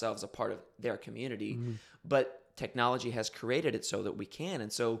consider ourselves a part of their community. Mm-hmm. But technology has created it so that we can.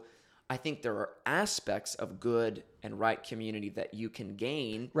 And so I think there are aspects of good and right community that you can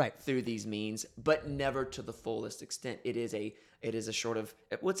gain through these means, but never to the fullest extent. It is a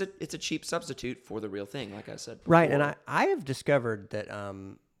it's a cheap substitute for the real thing, like I said before. Right, and I have discovered that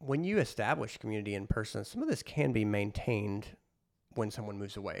when you establish community in person, some of this can be maintained when someone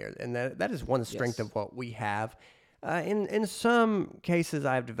moves away, and that is one strength of what we have. In some cases,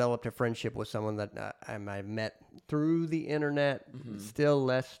 I've developed a friendship with someone that I've met through the internet, still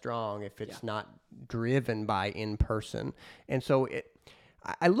less strong if it's not driven by in person. And so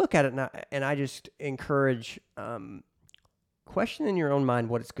I look at it and I just encourage question in your own mind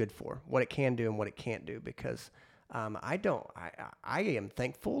what it's good for, what it can do and what it can't do, because I am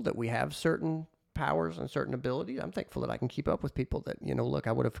thankful that we have certain powers and certain abilities. I'm thankful that I can keep up with people that,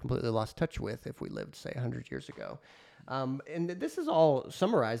 I would have completely lost touch with if we lived, say, 100 years ago. And this is all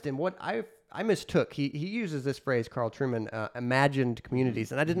summarized in what I mistook. He uses this phrase, Carl Trueman, imagined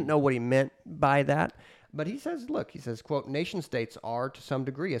communities, and I didn't know what he meant by that. But he says, quote, nation states are to some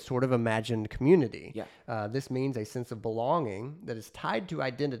degree a sort of imagined community. Yeah. This means a sense of belonging that is tied to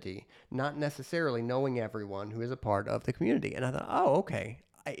identity, not necessarily knowing everyone who is a part of the community. And I thought, oh, okay.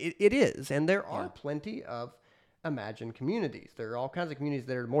 It is, and there are plenty of imagined communities. There are all kinds of communities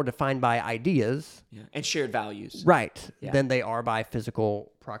that are more defined by ideas and shared values, than they are by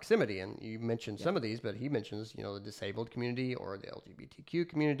physical proximity. And you mentioned some of these, but he mentions, the disabled community or the LGBTQ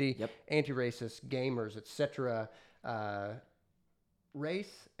community, anti-racist, gamers, etc.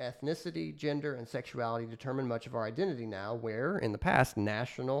 Race, ethnicity, gender, and sexuality determine much of our identity now, where in the past,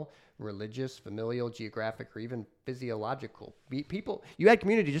 national, religious, familial, geographic, or even physiological people, you had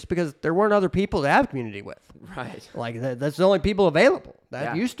community just because there weren't other people to have community with. Right. Like that's the only people available.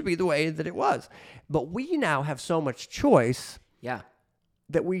 That used to be the way that it was. But we now have so much choice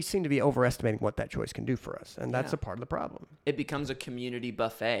that we seem to be overestimating what that choice can do for us. And that's a part of the problem. It becomes a community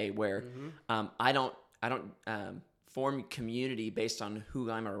buffet where I don't form community based on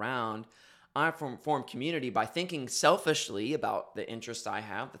who I'm around. I form community by thinking selfishly about the interests I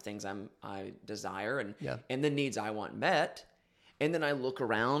have, the things I desire, and the needs I want met. And then I look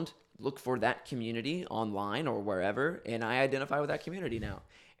for that community online or wherever, and I identify with that community now.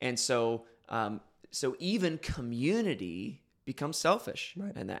 And so even community becomes selfish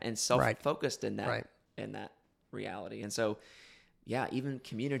and self-focused in that reality. And so, even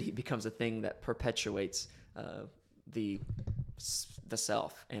community becomes a thing that perpetuates the the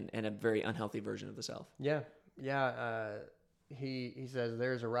self and a very unhealthy version of the self. Yeah. He says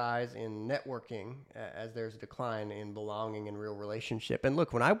there's a rise in networking as there's a decline in belonging and real relationship. And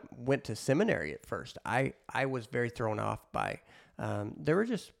look, when I went to seminary at first, I was very thrown off by, there were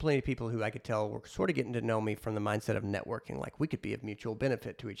just plenty of people who I could tell were sort of getting to know me from the mindset of networking. Like we could be of mutual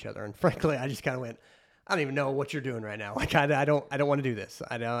benefit to each other. And frankly, I just kind of went, I don't even know what you're doing right now. Like I don't want to do this.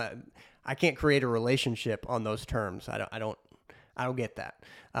 I can't create a relationship on those terms. I don't get that.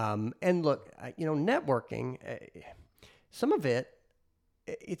 And look, networking, some of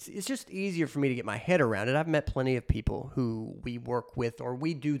it's just easier for me to get my head around it. I've met plenty of people who we work with or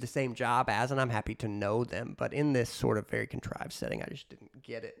we do the same job as, and I'm happy to know them. But in this sort of very contrived setting, I just didn't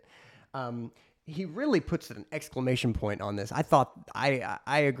get it. He really puts an exclamation point on this. I thought I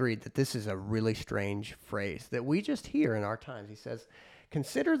agreed that this is a really strange phrase that we just hear in our times. He says,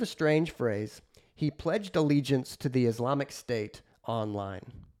 "Consider the strange phrase, he pledged allegiance to the Islamic State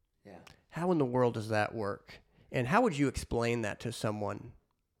online." Yeah. How in the world does that work? And how would you explain that to someone,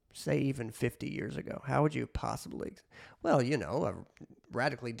 say even 50 years ago? How would you possibly? Well, a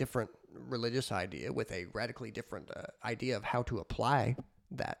radically different religious idea with a radically different idea of how to apply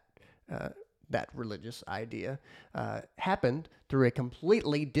that religious idea happened through a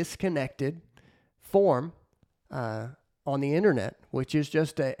completely disconnected form on the internet, which is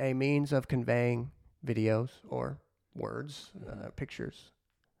just a means of conveying videos or words, pictures.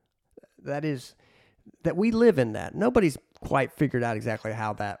 That we live in that. Nobody's quite figured out exactly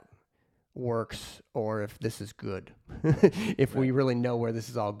how that works or if this is good, if we really know where this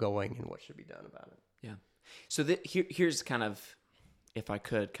is all going and what should be done about it. Yeah. So here's kind of, if I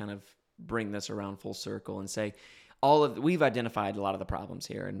could kind of bring this around full circle and say, we've identified a lot of the problems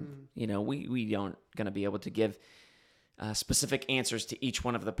here, and we aren't going to be able to give specific answers to each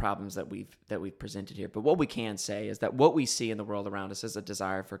one of the problems that we've presented here. But what we can say is that what we see in the world around us is a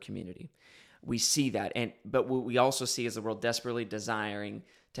desire for community. We see that, but what we also see is the world desperately desiring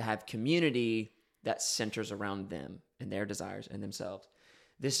to have community that centers around them and their desires and themselves.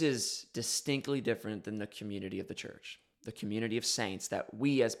 This is distinctly different than the community of the church, the community of saints that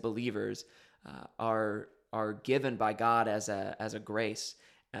we as believers are given by God as a grace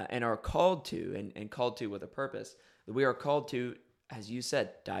and are called to, and called to with a purpose. We are called to, as you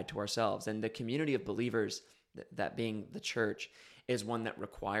said, die to ourselves. And the community of believers, that being the church, is one that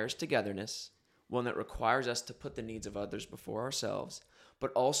requires togetherness, one that requires us to put the needs of others before ourselves,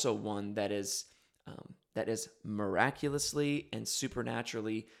 but also one that is miraculously and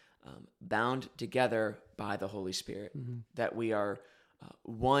supernaturally bound together by the Holy Spirit, that we are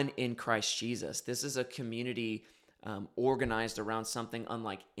one in Christ Jesus. This is a community organized around something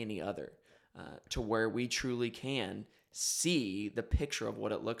unlike any other, to where we truly can see the picture of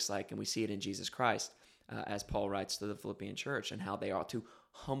what it looks like, and we see it in Jesus Christ, as Paul writes to the Philippian church, and how they ought to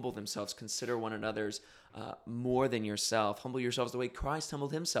humble themselves, consider one another's more than yourself. Humble yourselves the way Christ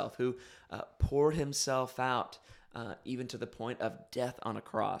humbled himself, who poured himself out even to the point of death on a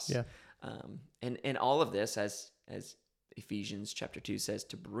cross. Yeah. And all of this, as Ephesians chapter 2 says,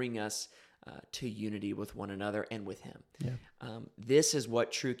 to bring us to unity with one another and with him. Yeah. This is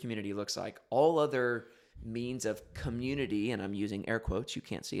what true community looks like. All other means of community, and I'm using air quotes, you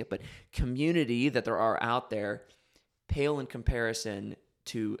can't see it, but community that there are out there pale in comparison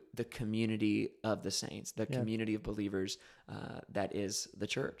to the community of the saints, the community of believers that is the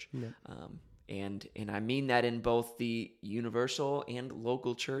church. Yeah. And I mean that in both the universal and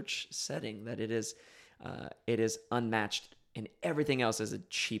local church setting, that it is unmatched, and everything else is a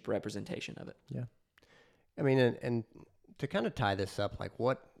cheap representation of it. Yeah. I mean, and to kind of tie this up, like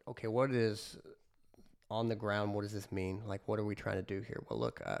what is on the ground? What does this mean? Like, what are we trying to do here? Well,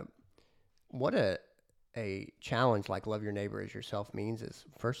 look, what a challenge like love your neighbor as yourself means is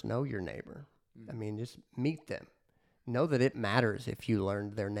first know your neighbor. I mean, just meet them. Know that it matters if you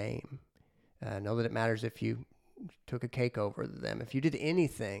learned their name. Know that it matters if you took a cake over to them. If you did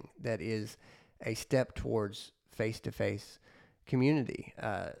anything that is a step towards face-to-face community,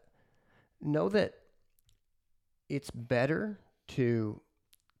 know that it's better to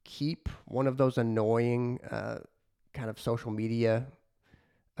keep one of those annoying kind of social media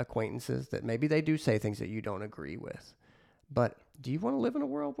acquaintances that maybe they do say things that you don't agree with. But do you want to live in a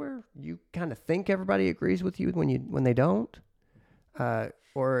world where you kind of think everybody agrees with you when they don't?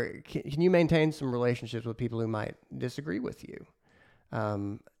 Or can you maintain some relationships with people who might disagree with you?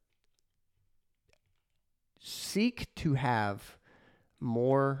 Seek to have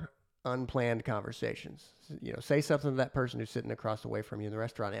more unplanned conversations. Say something to that person who's sitting across the way from you in the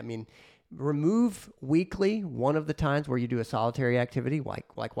restaurant. I mean, remove weekly one of the times where you do a solitary activity,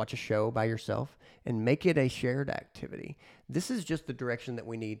 like watch a show by yourself, and make it a shared activity. This is just the direction that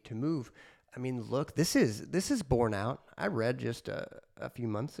we need to move. I mean, look, this is borne out. I read just a few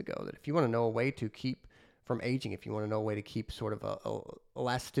months ago that if you want to know a way to keep from aging, if you want to know a way to keep sort of a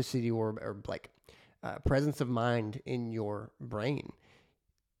elasticity or like presence of mind in your brain,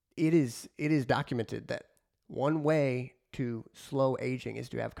 it is documented that one way to slow aging is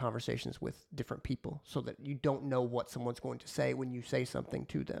to have conversations with different people so that you don't know what someone's going to say when you say something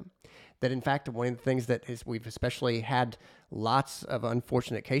to them. That in fact, one of the things that we've especially had lots of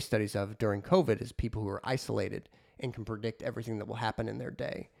unfortunate case studies of during COVID is people who are isolated and can predict everything that will happen in their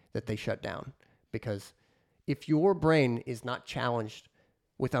day, that they shut down. Because if your brain is not challenged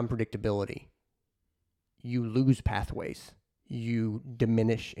with unpredictability, you lose pathways. You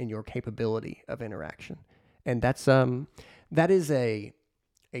diminish in your capability of interaction. And that is a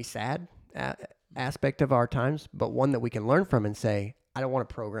sad aspect of our times, but one that we can learn from and say, I don't want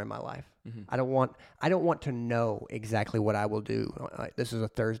to program my life. Mm-hmm. I don't want to know exactly what I will do. This is a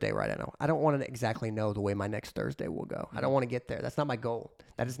Thursday right now. I don't want to exactly know the way my next Thursday will go. Mm-hmm. I don't want to get there. That's not my goal.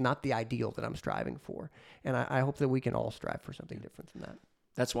 That is not the ideal that I'm striving for. And I hope that we can all strive for something different than that.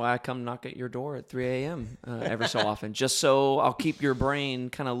 That's why I come knock at your door at 3 a.m. Every so often, just so I'll keep your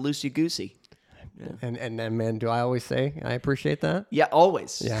brain kind of loosey-goosey. Yeah. And then, man, do I always say I appreciate that? Yeah,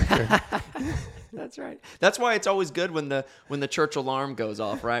 always. Yeah, sure. That's right. That's why it's always good when the church alarm goes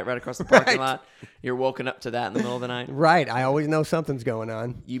off, right across the parking lot. You're woken up to that in the middle of the night. Right. I always know something's going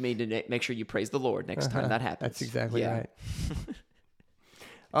on. You need to make sure you praise the Lord next time that happens. That's exactly right.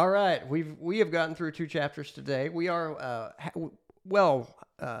 All right. We have gotten through 2 chapters today. We are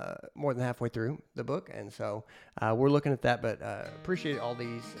more than halfway through the book, and so we're looking at that, but appreciate all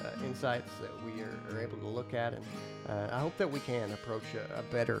these insights that we are able to look at, and I hope that we can approach a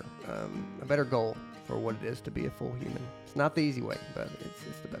better goal for what it is to be a full human. It's not the easy way, but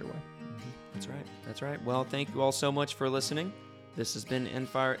it's the better way. Mm-hmm. That's right. Well, thank you all so much for listening. This has been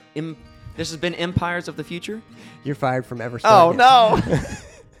Empires of the Future. You're fired from Ever. Oh no!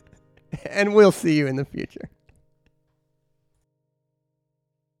 And we'll see you in the future.